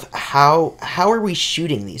of how are we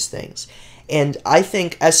shooting these things. And I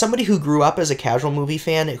think, as somebody who grew up as a casual movie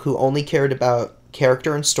fan who only cared about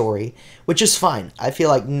character and story, which is fine. I feel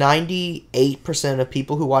like 98% of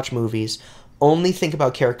people who watch movies only think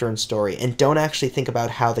about character and story and don't actually think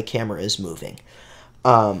about how the camera is moving.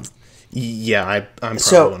 Yeah, I'm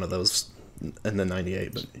probably one of those in the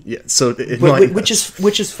 98, but yeah. So which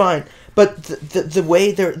is fine. But the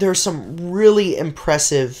way there's some really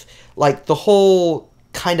impressive, like the whole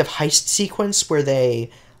kind of heist sequence where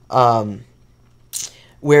they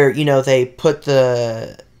they put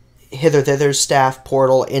the hither thither staff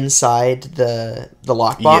portal inside the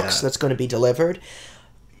lockbox that's going to be delivered.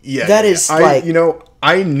 Yeah, that is like,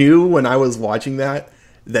 I knew when I was watching that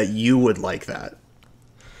you would like that.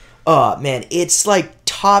 Oh man, it's like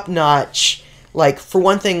top notch. Like, for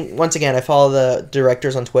one thing, once again, I follow the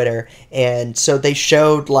directors on Twitter, and so they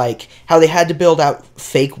showed, like, how they had to build out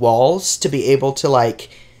fake walls to be able to, like,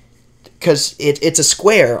 because it's a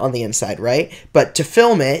square on the inside, right? But to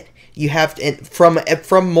film it, you have to,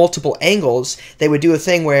 from multiple angles, they would do a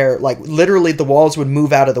thing where, like, literally the walls would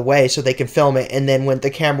move out of the way so they can film it, and then when the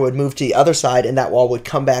camera would move to the other side, and that wall would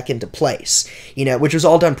come back into place, which was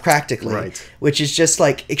all done practically, right? Which is just,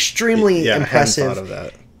 like, extremely impressive. I hadn't thought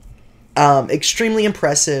of that. Extremely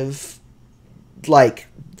impressive, like,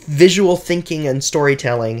 visual thinking and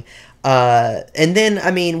storytelling. And then,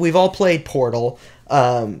 I mean, we've all played Portal.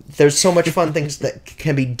 There's so much fun things that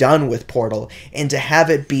can be done with Portal, and to have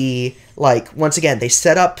it be, like, once again, they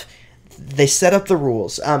set up the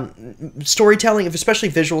rules. Storytelling, especially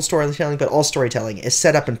visual storytelling, but all storytelling is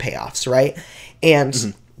set up in payoffs, right?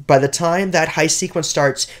 And by the time that heist sequence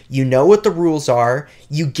starts, you know what the rules are,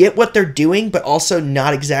 you get what they're doing, but also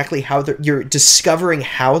not exactly how you're discovering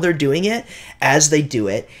how they're doing it as they do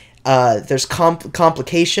it. There's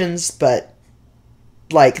complications, but,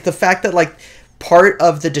 like, the fact that, like, part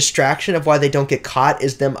of the distraction of why they don't get caught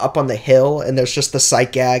is them up on the hill, and there's just the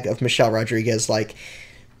sight gag of Michelle Rodriguez, like,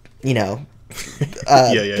 I remember you know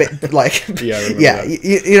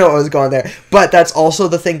what was going there. But that's also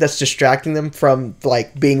the thing that's distracting them from,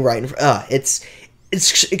 like, being right in front. It's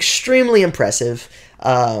extremely impressive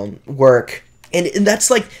work, and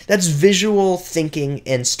that's visual thinking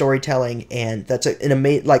and storytelling, and that's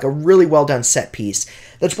a really well done set piece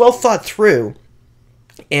that's well thought through.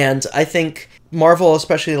 And I think Marvel,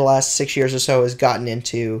 especially the last 6 years or so, has gotten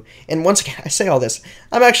into, and once again, I say all this,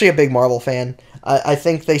 I'm actually a big Marvel fan. I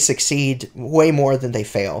think they succeed way more than they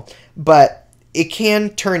fail. But it can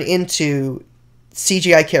turn into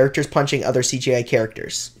CGI characters punching other CGI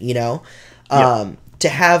characters, To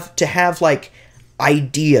have, like,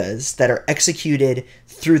 ideas that are executed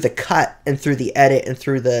through the cut and through the edit and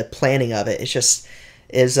through the planning of it. It's just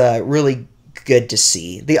is really good to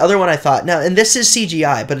see. The other one I thought, now, and this is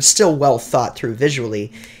CGI, but it's still well thought through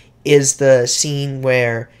visually, is the scene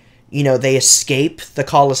where, they escape the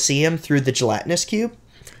Colosseum through the gelatinous cube.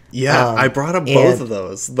 Yeah, I brought up both of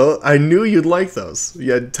those. I knew you'd like those.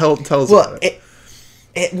 Yeah, tell us about it.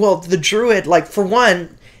 Well, the druid, like, for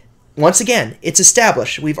one, once again, it's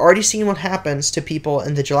established. We've already seen what happens to people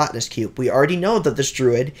in the gelatinous cube. We already know that this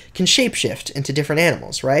druid can shapeshift into different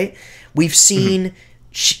animals, right? We've seen...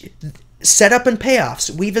 setup and payoffs.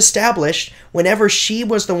 We've established whenever she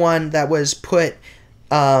was the one that was put,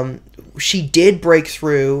 she did break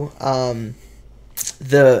through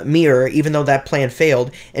the mirror, even though that plan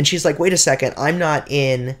failed. And she's like, wait a second, I'm not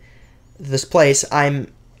in this place.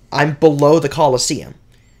 I'm below the Colosseum.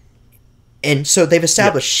 And so they've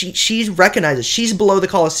established, yep. she recognizes she's below the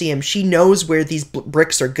Colosseum. She knows where these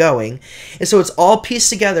bricks are going. And so it's all pieced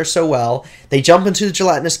together so well. They jump into the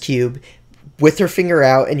gelatinous cube with her finger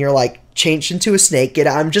out, and you're like, changed into a snake.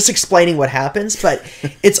 I'm just explaining what happens, but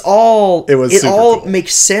it's all, it all cool.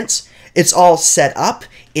 Makes sense. It's all set up.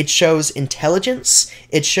 It shows intelligence.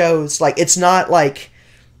 It shows, like, it's not like,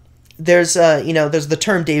 there's the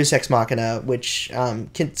term Deus Ex Machina, which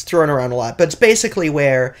gets thrown around a lot, but it's basically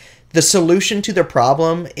where the solution to their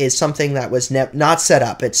problem is something that was not set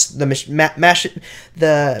up. It's the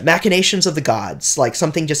machinations of the gods. Like,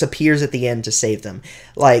 something just appears at the end to save them.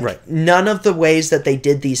 Like, right. None of the ways that they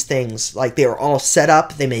did these things, like, they were all set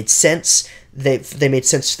up. They made sense. They made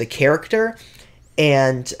sense to the character.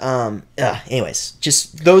 And, anyways,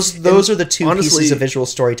 just those are the two pieces of visual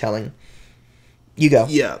storytelling. You go.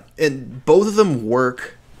 Yeah, and both of them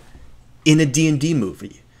work in a D&D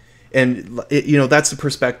movie. And, that's the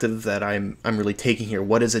perspective that I'm really taking here.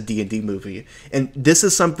 What is a D&D movie? And this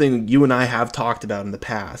is something you and I have talked about in the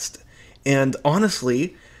past. And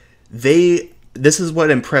honestly, this is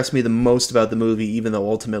what impressed me the most about the movie, even though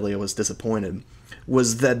ultimately I was disappointed,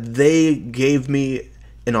 was that they gave me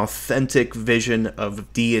an authentic vision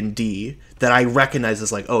of D&D that I recognize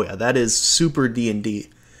as like, oh yeah, that is super D&D.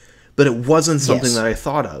 But it wasn't something that I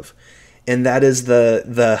thought of. And that is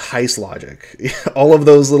the heist logic. All of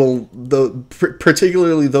those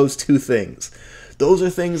particularly those two things. Those are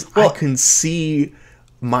things I can see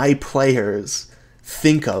my players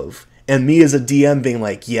think of. And me as a DM being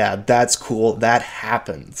like, yeah, that's cool. That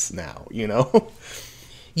happens now,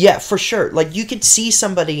 Yeah, for sure. Like, you could see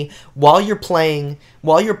somebody while you're playing,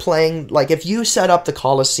 like, if you set up the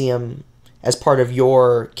Colosseum as part of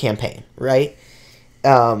your campaign, right?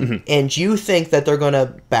 And you think that they're going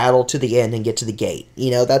to battle to the end and get to the gate.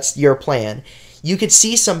 That's your plan. You could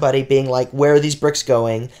see somebody being like, where are these bricks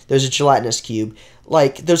going? There's a gelatinous cube.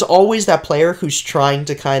 Like, there's always that player who's trying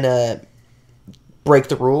to kind of break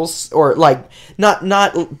the rules, or like not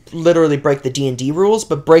literally break the D&D rules,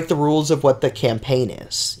 but break the rules of what the campaign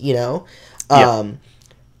is,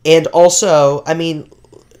 And also, I mean,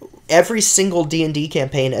 every single D&D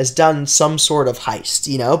campaign has done some sort of heist,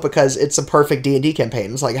 because it's a perfect D&D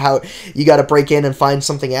campaign. It's like how you got to break in and find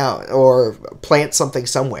something out or plant something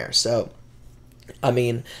somewhere. So, I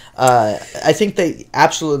mean, I think they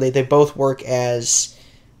both work as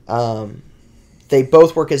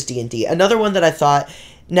D&D. Another one that I thought,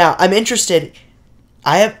 now I'm interested.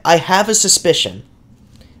 I have a suspicion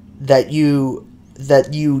that you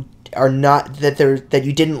are not that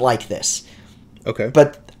you didn't like this. Okay,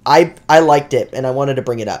 but I liked it, and I wanted to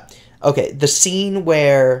bring it up. Okay, the scene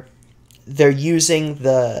where they're using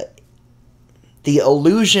the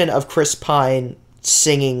illusion of Chris Pine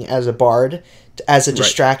singing as a bard as a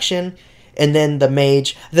distraction, and then the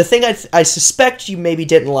mage. The thing I suspect you maybe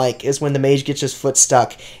didn't like is when the mage gets his foot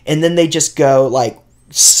stuck, and then they just go, like,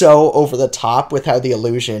 so over the top with how the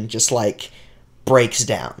illusion just, like, breaks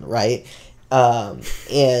down, right?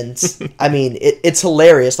 And I mean, it's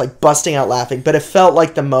hilarious, like busting out laughing, but it felt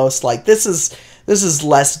like the most like this is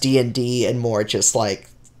less D&D and more just like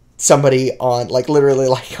somebody on like literally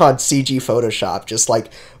like on CG Photoshop, just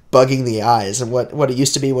like bugging the eyes, and what it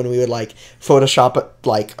used to be when we would like Photoshop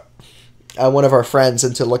like one of our friends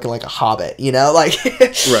into looking like a hobbit, like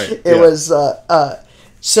right. It was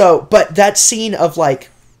so, but that scene of like,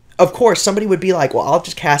 of course, somebody would be like, well, I'll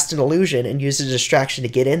just cast an illusion and use a distraction to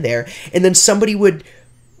get in there. And then somebody would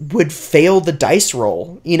fail the dice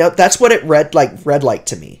roll. That's what it read like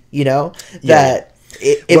to me, that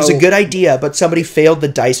it was a good idea, but somebody failed the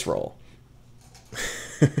dice roll.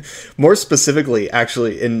 More specifically,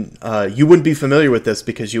 actually, and you wouldn't be familiar with this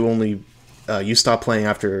because you only, you stopped playing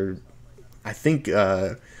after, I think,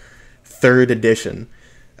 3rd edition.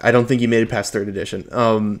 I don't think you made it past 3rd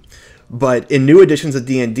edition. But in new editions of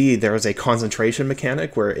D&D, there is a concentration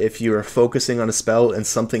mechanic where if you are focusing on a spell and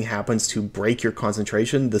something happens to break your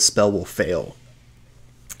concentration, the spell will fail.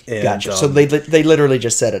 And, gotcha. So they literally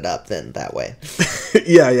just set it up then that way.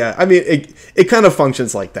 Yeah. I mean, it kind of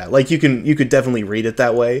functions like that. Like you could definitely read it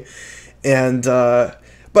that way. And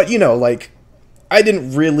but like I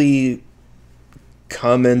didn't really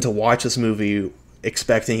come in to watch this movie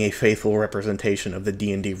expecting a faithful representation of the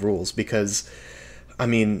D&D rules, because I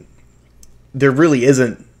mean, there really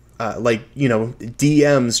isn't,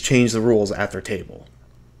 DMs change the rules at their table.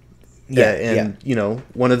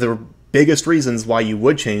 One of the biggest reasons why you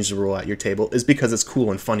would change the rule at your table is because it's cool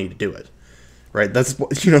and funny to do it. Right? That's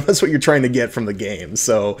what, that's what you're trying to get from the game.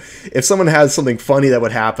 So if someone has something funny that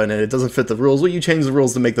would happen and it doesn't fit the rules, well, you change the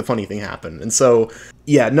rules to make the funny thing happen. And so,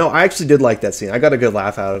 yeah, no, I actually did like that scene. I got a good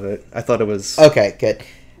laugh out of it. I thought it was... Okay, good.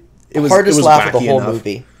 Hardest laugh of the whole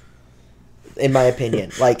movie, in my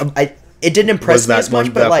opinion. Like, it didn't impress me as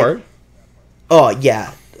much, but like... Part? Oh,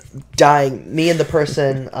 yeah. Dying. Me and the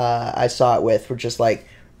person I saw it with were just, like,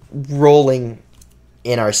 rolling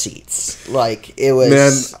in our seats. Like, it was...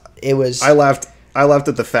 Man, it was... I laughed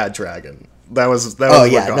at the fat dragon. That was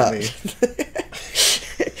what got me.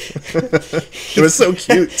 It was so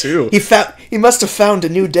cute too. He must have found a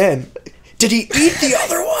new den. Did he eat the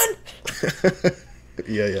other one?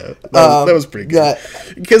 Yeah. That was pretty good.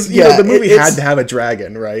 Because the movie had to have a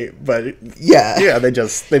dragon, right? But yeah,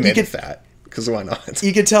 they made it fat. Because why not?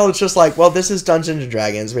 You can tell it's just like, well, this is Dungeons and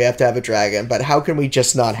Dragons. We have to have a dragon, but how can we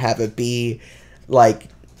just not have it be like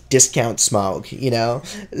discount Smaug,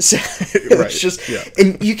 So it's just,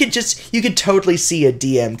 and you could totally see a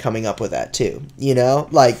DM coming up with that too,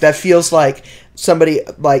 like that feels like somebody,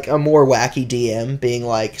 like a more wacky DM being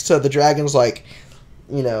like, so the dragon's like,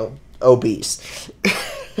 obese.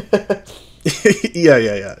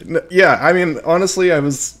 Yeah. I mean, honestly, I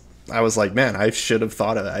was like, man, I should have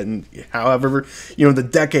thought of that. And however, the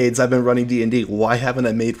decades I've been running D&D, why haven't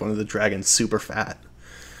I made one of the dragons super fat?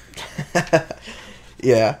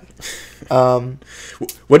 Yeah.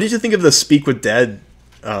 What did you think of the Speak with Dead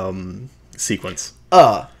sequence?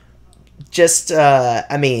 I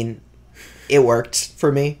mean, it worked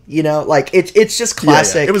for me. Like it's just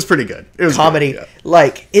classic. Yeah. It was pretty good. It was comedy. Good, yeah.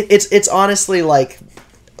 Like it's honestly like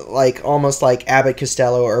almost like Abbott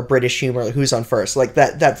Costello or British humor. Who's on first? Like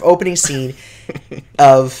that opening scene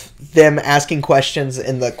of them asking questions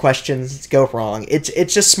and the questions go wrong. It's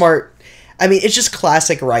just smart. I mean, it's just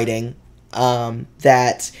classic writing.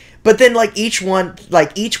 But then each one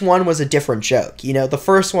was a different joke. The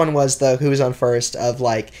first one was the who's on first of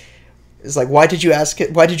like, it's like, why did you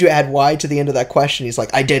add why to the end of that question? He's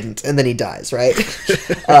like, I didn't, and then he dies, right?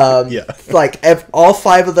 Yeah. Like all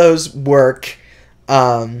 5 of those work.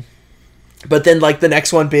 But then the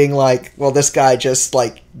next one being like, well, this guy just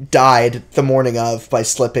died the morning of by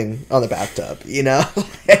slipping on the bathtub, Yeah.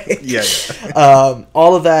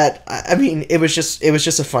 All of that. I mean, it was just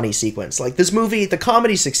a funny sequence. Like this movie, the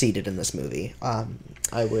comedy succeeded in this movie.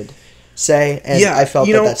 I would say, and I felt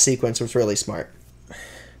that sequence was really smart.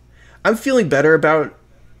 I'm feeling better about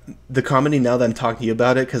the comedy now that I'm talking to you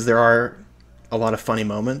about it, because there are a lot of funny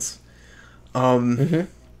moments. But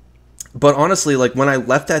honestly, when I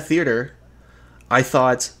left that theater, I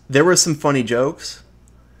thought there were some funny jokes,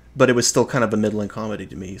 but it was still kind of a middling comedy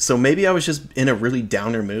to me. So maybe I was just in a really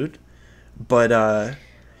downer mood, but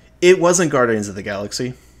it wasn't Guardians of the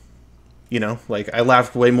Galaxy. I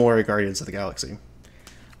laughed way more at Guardians of the Galaxy.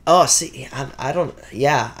 Oh, see, I don't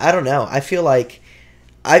know. I feel like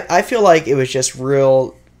it was just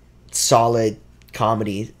real solid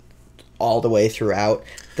comedy all the way throughout.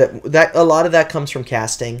 That a lot of that comes from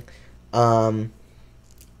casting. I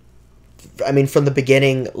mean, from the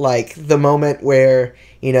beginning, the moment where,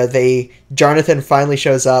 Jonathan finally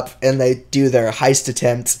shows up and they do their heist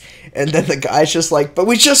attempt, and then the guy's just like, but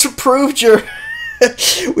we just approved your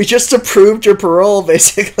parole,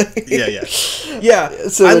 basically. Yeah.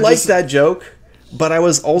 So I liked that joke, but I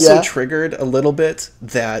was also triggered a little bit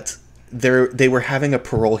that they were having a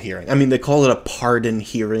parole hearing. I mean, they call it a pardon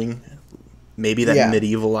hearing. Maybe that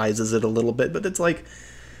medievalizes it a little bit, but it's like,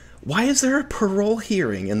 why is there a parole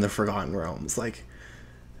hearing in the Forgotten Realms?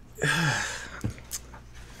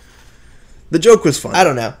 The joke was fun. I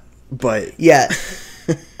don't know. But... Yeah.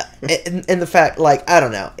 and the fact, I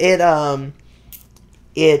don't know.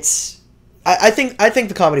 I think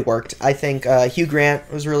the comedy worked. I think Hugh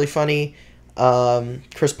Grant was really funny.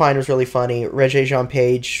 Chris Pine was really funny. Regé-Jean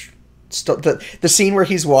Page... The scene where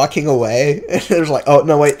he's walking away, and there's oh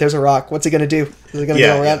no, wait, there's a rock. What's he gonna do? Is he gonna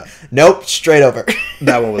go around? Yeah. Nope, straight over.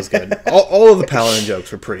 That one was good. All of the Paladin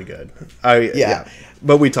jokes were pretty good.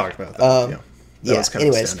 But we talked about that. That was kind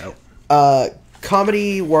of a standout.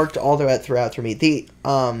 Comedy worked all the way throughout for me. To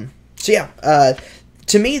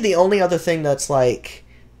me, the only other thing that's that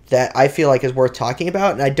I feel is worth talking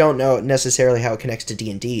about, and I don't know necessarily how it connects to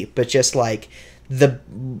D&D, but just the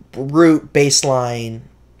root baseline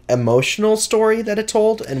emotional story that it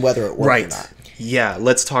told and whether it worked or not. Yeah,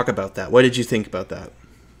 let's talk about that. What did you think about that?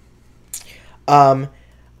 I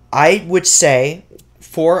would say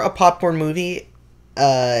for a popcorn movie,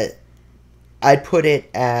 I'd put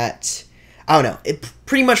it at, I don't know,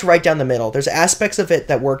 pretty much right down the middle. There's aspects of it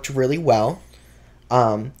that worked really well.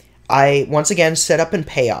 I once again set up and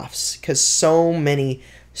payoffs, because so many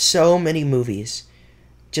movies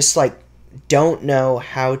just like don't know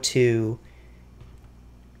how to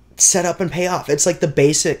set up and pay off. It's like the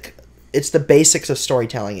basics of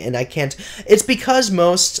storytelling, and I can't. It's because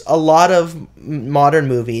a lot of modern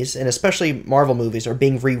movies, and especially Marvel movies, are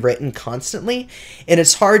being rewritten constantly, and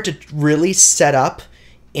it's hard to really set up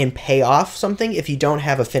and pay off something if you don't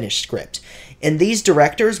have a finished script. And these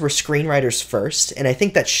directors were screenwriters first, and I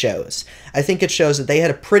think that shows. I think it shows that they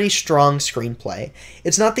had a pretty strong screenplay.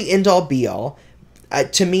 It's not the end-all be-all.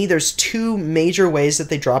 To me, there's two major ways that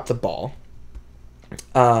they dropped the ball.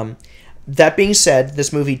 That being said,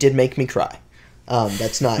 this movie did make me cry.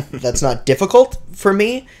 That's not difficult for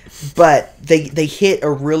me, but they hit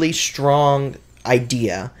a really strong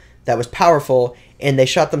idea that was powerful, and they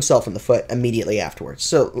shot themselves in the foot immediately afterwards.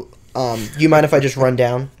 So, you mind if I just run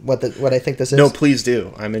down what I think this is? No, please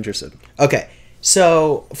do. I'm interested. Okay.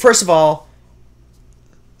 So, first of all,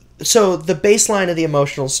 the baseline of the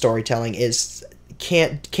emotional storytelling is,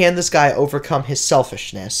 can this guy overcome his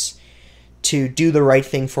selfishness to do the right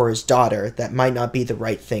thing for his daughter that might not be the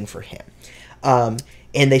right thing for him? And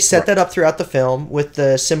they set that up throughout the film with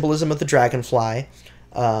the symbolism of the dragonfly,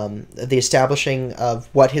 the establishing of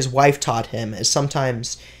what his wife taught him is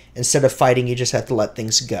sometimes instead of fighting, you just have to let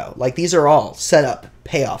things go. Like, these are all set up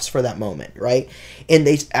payoffs for that moment, right? And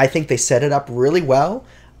I think they set it up really well.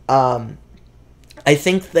 I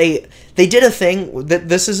think they did a thing that,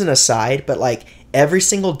 this is an aside, but like every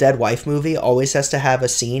single dead wife movie always has to have a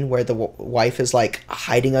scene where the wife is like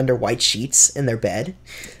hiding under white sheets in their bed.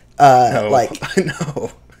 No, like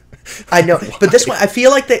no. I know, but this one, I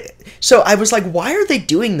feel like so I was like, why are they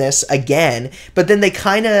doing this again? But then they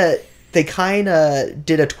kind of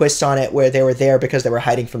did a twist on it where they were there because they were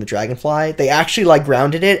hiding from the dragonfly. They actually like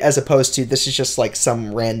grounded it as opposed to this is just like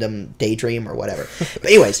some random daydream or whatever. But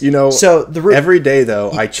anyways, so every day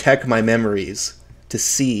though, I check my memories to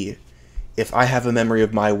see if I have a memory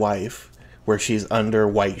of my wife where she's under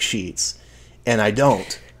white sheets, and I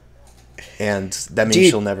don't. And that means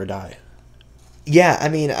she'll never die. Yeah, I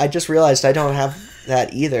mean, I just realized I don't have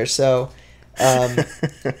that either, so either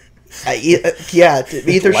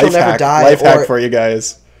she'll never die, life hack for you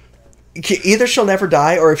guys. Either she'll never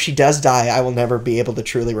die, or if she does die, I will never be able to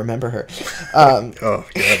truly remember her. Oh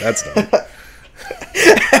yeah, that's dumb.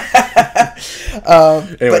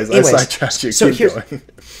 Anyways, I trust you. So Keep going.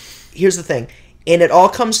 Here's the thing, and it all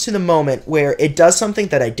comes to the moment where it does something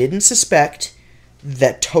that I didn't suspect,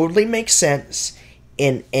 that totally makes sense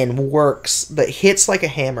and works, that hits like a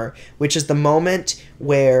hammer, which is the moment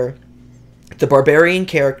where the barbarian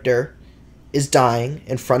character is dying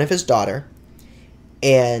in front of his daughter,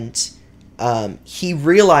 and he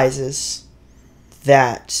realizes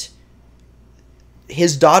that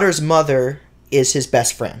his daughter's mother is his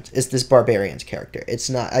best friend, is this barbarian's character. It's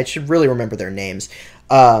not, I should really remember their names.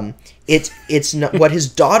 It's not what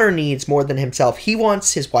his daughter needs more than himself. He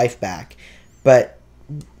wants his wife back, but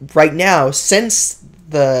right now, since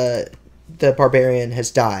the barbarian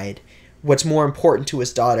has died, what's more important to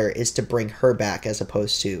his daughter is to bring her back as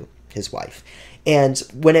opposed to his wife. And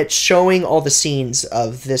when it's showing all the scenes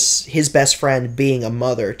of his best friend being a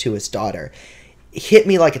mother to his daughter, it hit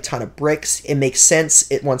me like a ton of bricks. It makes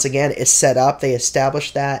sense. It, once again, is set up. They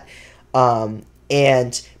established that. But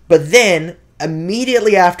then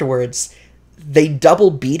immediately afterwards, they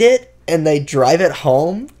double beat it and they drive it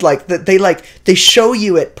home. Like they show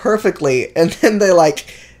you it perfectly, and then they like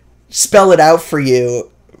spell it out for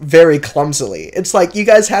you very clumsily. It's like, you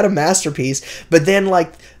guys had a masterpiece, but then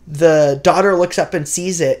like the daughter looks up and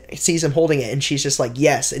sees him holding it, and she's just like,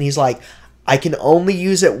 yes, and he's like, I can only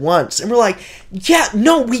use it once. And we're like, yeah,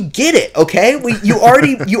 no, we get it, okay?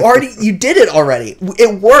 You did it already.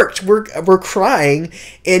 It worked. We're crying,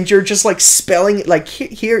 and you're just like spelling, like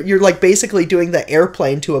here you're like basically doing the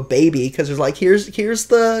airplane to a baby, because there's like, here's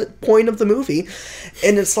the point of the movie.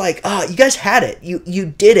 And it's like, you guys had it. You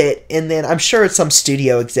did it. And then I'm sure some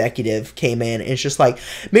studio executive came in and it's just like,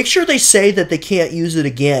 make sure they say that they can't use it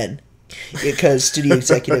again, because studio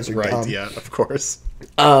executives are right, dumb. Yeah, of course.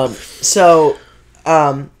 I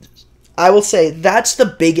will say that's the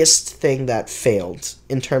biggest thing that failed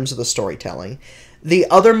in terms of the storytelling. The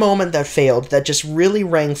other moment that failed, that just really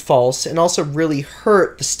rang false and also really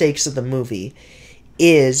hurt the stakes of the movie,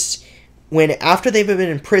 is when, after they've been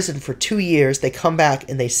in prison for 2 years, they come back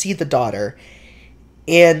and they see the daughter,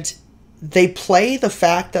 and they play the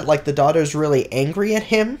fact that like the daughter's really angry at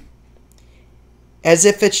him as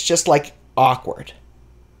if it's just like awkward,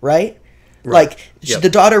 right? Right. Like, Yep. the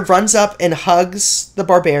daughter runs up and hugs the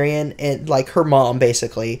barbarian and, like, her mom,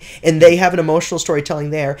 basically, and they have an emotional storytelling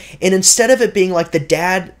there. And instead of it being, like, the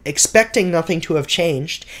dad expecting nothing to have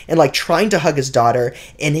changed and, like, trying to hug his daughter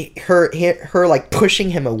and her like, pushing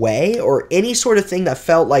him away or any sort of thing that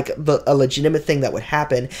felt like a legitimate thing that would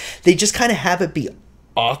happen, they just kind of have it be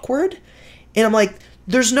awkward. And I'm like,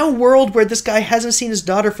 there's no world where this guy hasn't seen his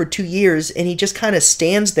daughter for 2 years and he just kind of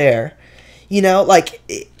stands there, you know, like...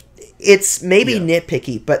 It's maybe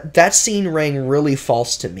nitpicky, but that scene rang really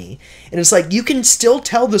false to me. And it's like, you can still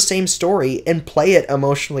tell the same story and play it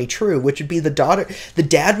emotionally true, which would be the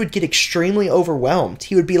dad would get extremely overwhelmed.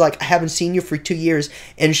 He would be like, I haven't seen you for 2 years.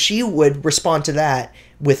 And she would respond to that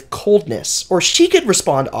with coldness. Or she could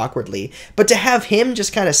respond awkwardly. But to have him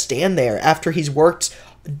just kind of stand there after he's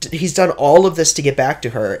done all of this to get back to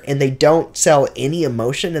her, and they don't sell any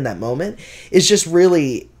emotion in that moment, is just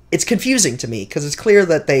really... It's confusing to me, because it's clear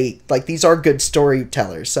that these are good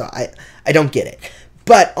storytellers, so I don't get it.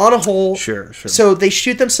 But on a whole... Sure. So they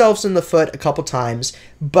shoot themselves in the foot a couple times,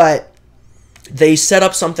 but they set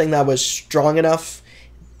up something that was strong enough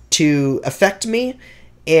to affect me,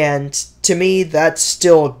 and to me, that's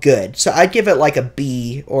still good. So I'd give it like a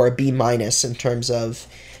B or a B- in terms of...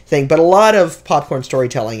 thing, but a lot of popcorn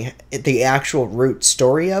storytelling, the actual root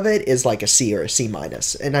story of it is like a C or a C-,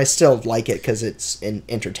 and I still like it because it's an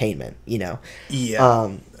entertainment, you know. Yeah.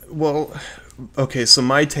 Well, okay, so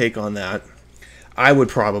my take on that, I would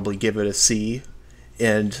probably give it a C,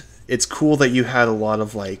 and it's cool that you had a lot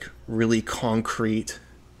of like really concrete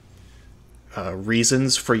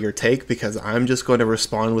reasons for your take, because I'm just going to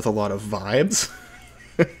respond with a lot of vibes.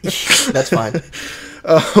 That's fine.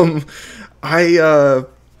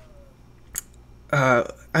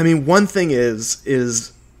 I mean, one thing is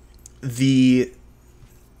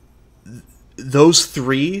those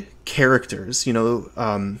three characters, you know,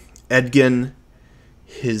 Edgin,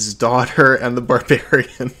 his daughter, and the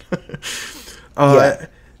barbarian.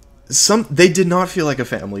 They did not feel like a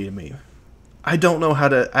family to me. I don't know how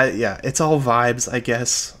to. It's all vibes, I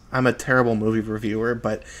guess. I'm a terrible movie reviewer,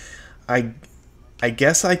 but I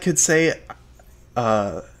guess I could say,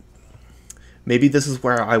 maybe this is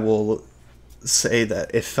where I will say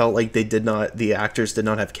that it felt like the actors did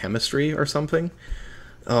not have chemistry or something.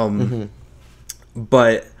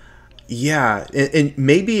 But yeah, and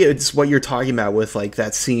maybe it's what you're talking about with like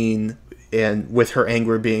that scene and with her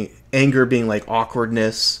anger being like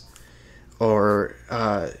awkwardness or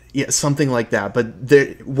something like that.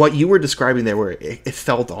 But what you were describing there, where it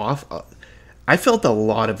felt off, I felt a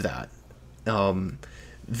lot of that.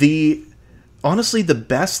 Honestly, the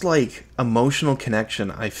best like emotional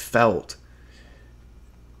connection I felt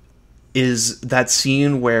is that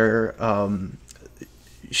scene where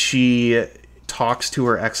she talks to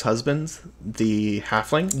her ex-husband, the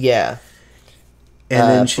halfling. Yeah. And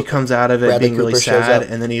then she comes out of it Bradley being really Cooper shows sad, up.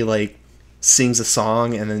 and then he like sings a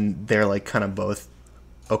song, and then they're like kind of both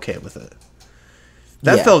okay with it.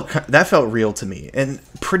 That felt real to me, and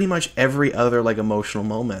pretty much every other like emotional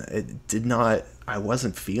moment, it did not. I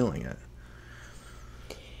wasn't feeling it.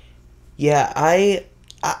 Yeah, I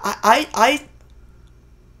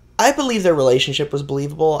believe their relationship was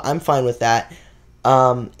believable. I'm fine with that.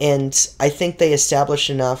 And I think they established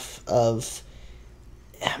enough of...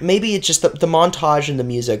 Maybe it's just the montage and the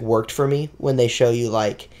music worked for me when they show you,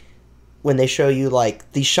 like...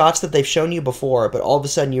 these shots that they've shown you before, but all of a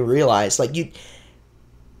sudden you realize, like, I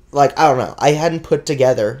don't know. I hadn't put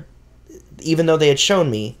together, even though they had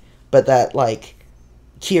shown me, but that, like,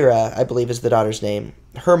 Kira, I believe is the daughter's name,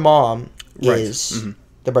 her mom is... Mm-hmm.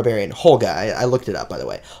 The barbarian, Holga. I looked it up, by the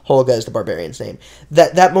way. Holga is the barbarian's name.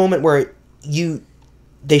 That moment where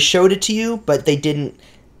they showed it to you, but they didn't.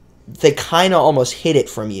 They kind of almost hid it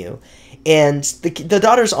from you, and the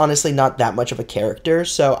daughter's honestly not that much of a character,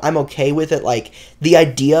 so I'm okay with it. Like, the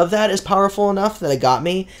idea of that is powerful enough that it got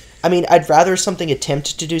me. I mean, I'd rather something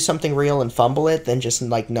attempt to do something real and fumble it than just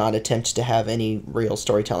like not attempt to have any real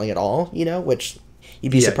storytelling at all. You know, which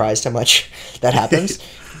you'd be surprised how much that happens.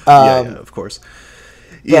 Of course.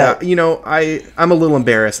 Yeah, you know, I'm a little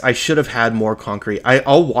embarrassed. I should have had more concrete.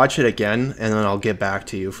 I'll watch it again, and then I'll get back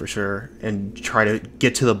to you for sure and try to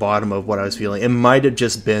get to the bottom of what I was feeling. It might have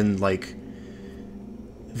just been, like,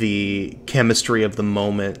 the chemistry of the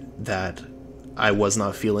moment that I was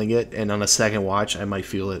not feeling it, and on a second watch, I might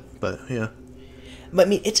feel it, but, yeah. But, I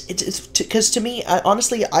mean, it's because to me,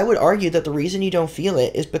 honestly, I would argue that the reason you don't feel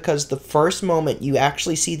it is because the first moment you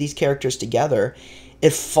actually see these characters together,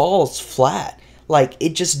 it falls flat. Like,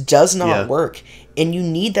 it just does not work. And you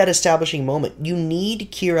need that establishing moment. You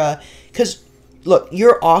need Kira... Because, look,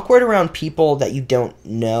 you're awkward around people that you don't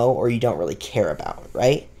know or you don't really care about,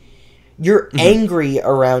 right? you're angry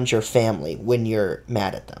around your family when you're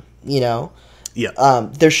mad at them, you know? Yeah.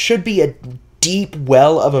 There should be a deep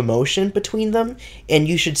well of emotion between them, and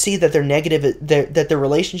you should see that that their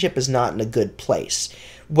relationship is not in a good place.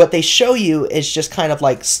 What they show you is just kind of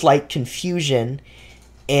like slight confusion,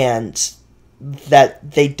 and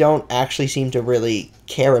that they don't actually seem to really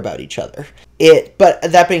care about each other. But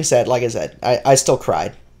that being said, like I said, I still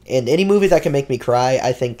cried. And any movie that can make me cry,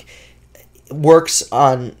 I think, works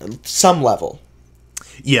on some level.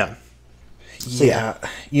 Yeah. So, yeah.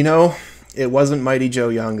 You know, it wasn't Mighty Joe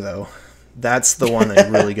Young, though. That's the one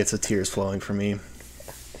that really gets the tears flowing for me.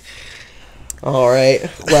 All right.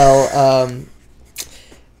 Well,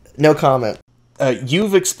 no comment.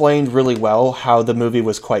 You've explained really well how the movie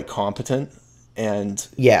was quite competent and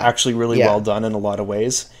actually really well done in a lot of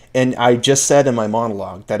ways. And I just said in my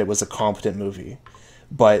monologue that it was a competent movie.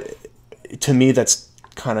 But to me, that's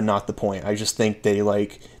kind of not the point. I just think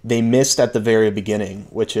they missed at the very beginning,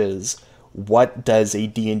 which is, what does a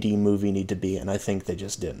D&D movie need to be? And I think they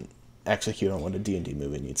just didn't execute on what a D&D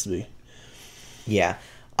movie needs to be. Yeah.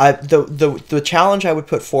 The challenge I would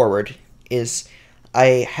put forward is,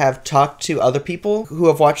 I have talked to other people who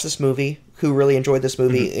have watched this movie, who really enjoyed this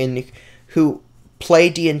movie, and who play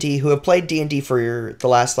D&D, who have played D&D for the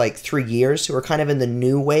last, 3 years, who are kind of in the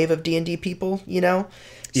new wave of D&D people, you know?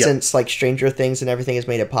 Yep. Since, Stranger Things and everything has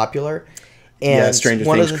made it popular. And Stranger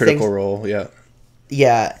Things, Critical Role, yeah.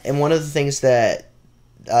 Yeah, and one of the things that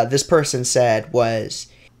this person said was,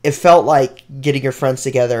 it felt like getting your friends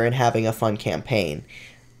together and having a fun campaign.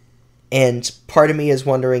 And part of me is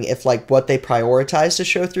wondering if, what they prioritized to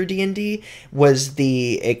show through D&D was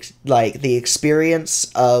the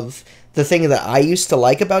experience of the thing that I used to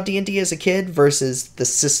like about D&D as a kid versus the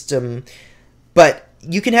system. But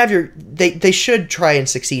you can have they should try and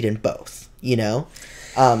succeed in both, you know?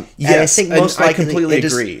 Yes, and I think most likely I completely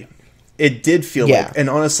agree. It did feel like, and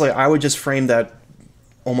honestly, I would just frame that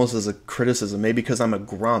almost as a criticism, maybe because I'm a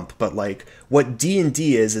grump, but what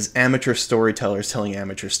D&D is amateur storytellers telling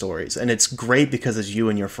amateur stories, and it's great because it's you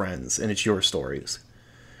and your friends and it's your stories,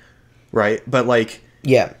 right? But why,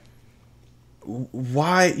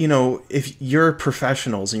 if you're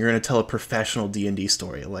professionals and you're going to tell a professional D&D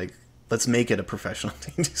story, let's make it a professional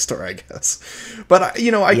D&D story, I guess. But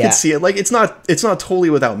I can see it, it's not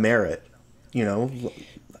totally without merit,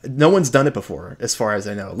 No one's done it before, as far as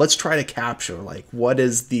I know. Let's try to capture, what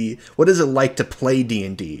is it like to play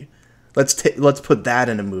D&D? Let's put that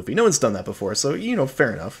in a movie. No one's done that before, so,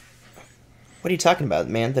 fair enough. What are you talking about,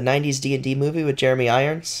 man? The 90s D&D movie with Jeremy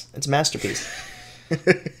Irons? It's a masterpiece.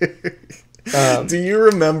 Do you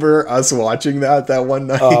remember us watching that one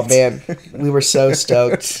night? Oh, man. We were so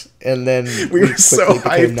stoked, and then we were so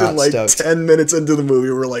hyped, and 10 minutes into the movie,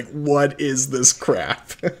 we're like, what is this crap?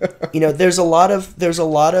 There's a lot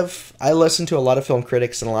of I listen to a lot of film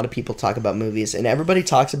critics and a lot of people talk about movies, and everybody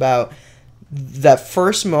talks about that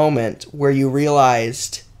first moment where you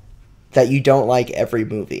realized that you don't like every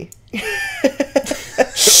movie.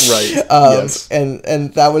 Right. Yes.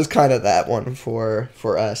 And that was kind of that one for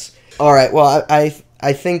us. All right. Well, I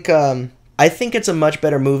think it's a much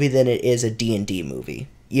better movie than it is a D&D movie,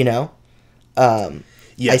 Yes.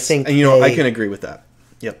 I think and I can agree with that.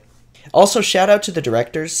 Yep. Also, shout out to the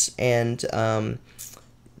directors and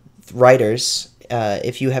writers.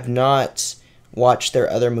 If you have not watched their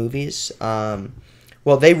other movies,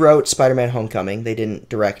 they wrote Spider-Man Homecoming. They didn't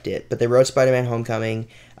direct it, but they wrote Spider-Man Homecoming.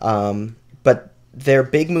 But their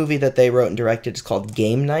big movie that they wrote and directed is called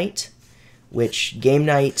Game Night, which Game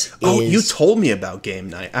Night is... Oh, you told me about Game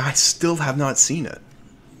Night. I still have not seen it.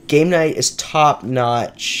 Game Night is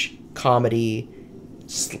top-notch comedy.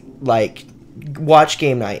 Watch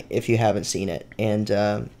Game Night if you haven't seen it, and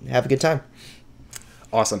have a good time.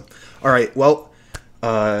 Awesome. All right, well,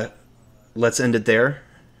 let's end it there.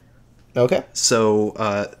 Okay.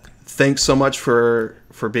 So, thanks so much for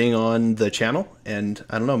being on the channel, and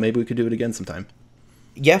I don't know, maybe we could do it again sometime.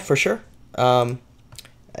 Yeah, for sure. As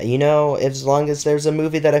long as there's a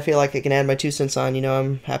movie that I feel like I can add my 2 cents on,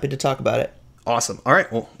 I'm happy to talk about it. Awesome. All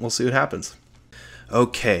right, well, we'll see what happens.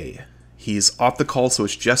 Okay, he's off the call, so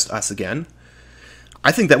it's just us again.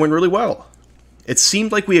 I think that went really well. It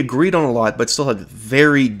seemed like we agreed on a lot, but still had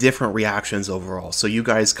very different reactions overall. So you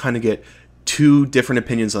guys kind of get 2 different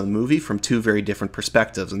opinions on the movie from 2 very different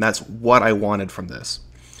perspectives, and that's what I wanted from this.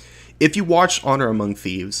 If you watched Honor Among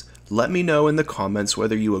Thieves, let me know in the comments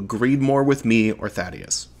whether you agreed more with me or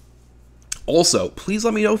Thaddeus. Also, please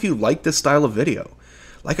let me know if you like this style of video.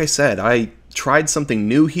 Like I said, I tried something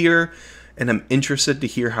new here, and I'm interested to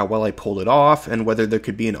hear how well I pulled it off and whether there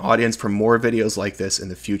could be an audience for more videos like this in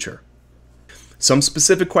the future. Some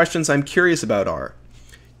specific questions I'm curious about are,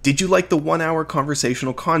 Did you like the 1-hour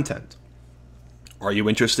conversational content? Are you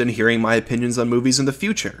interested in hearing my opinions on movies in the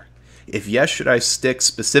future? If yes, should I stick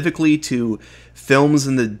specifically to films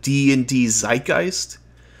in the D&D zeitgeist?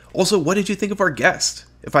 Also, what did you think of our guest?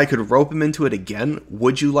 If I could rope him into it again,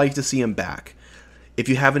 would you like to see him back? If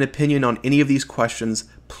you have an opinion on any of these questions,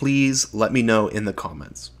 please let me know in the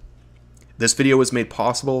comments. This video was made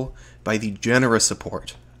possible by the generous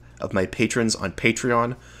support of my patrons on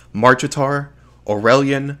Patreon, Marchitar,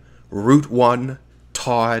 Aurelian, Root One,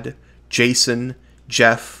 Todd, Jason,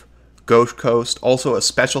 Jeff, Ghost Coast. Also a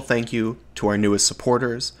special thank you to our newest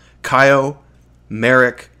supporters, Kaio,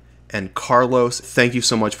 Merrick, and Carlos. Thank you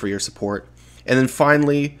so much for your support. And then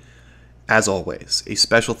finally, as always, a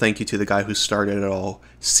special thank you to the guy who started it all,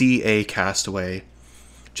 C.A. Castaway.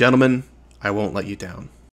 Gentlemen, I won't let you down.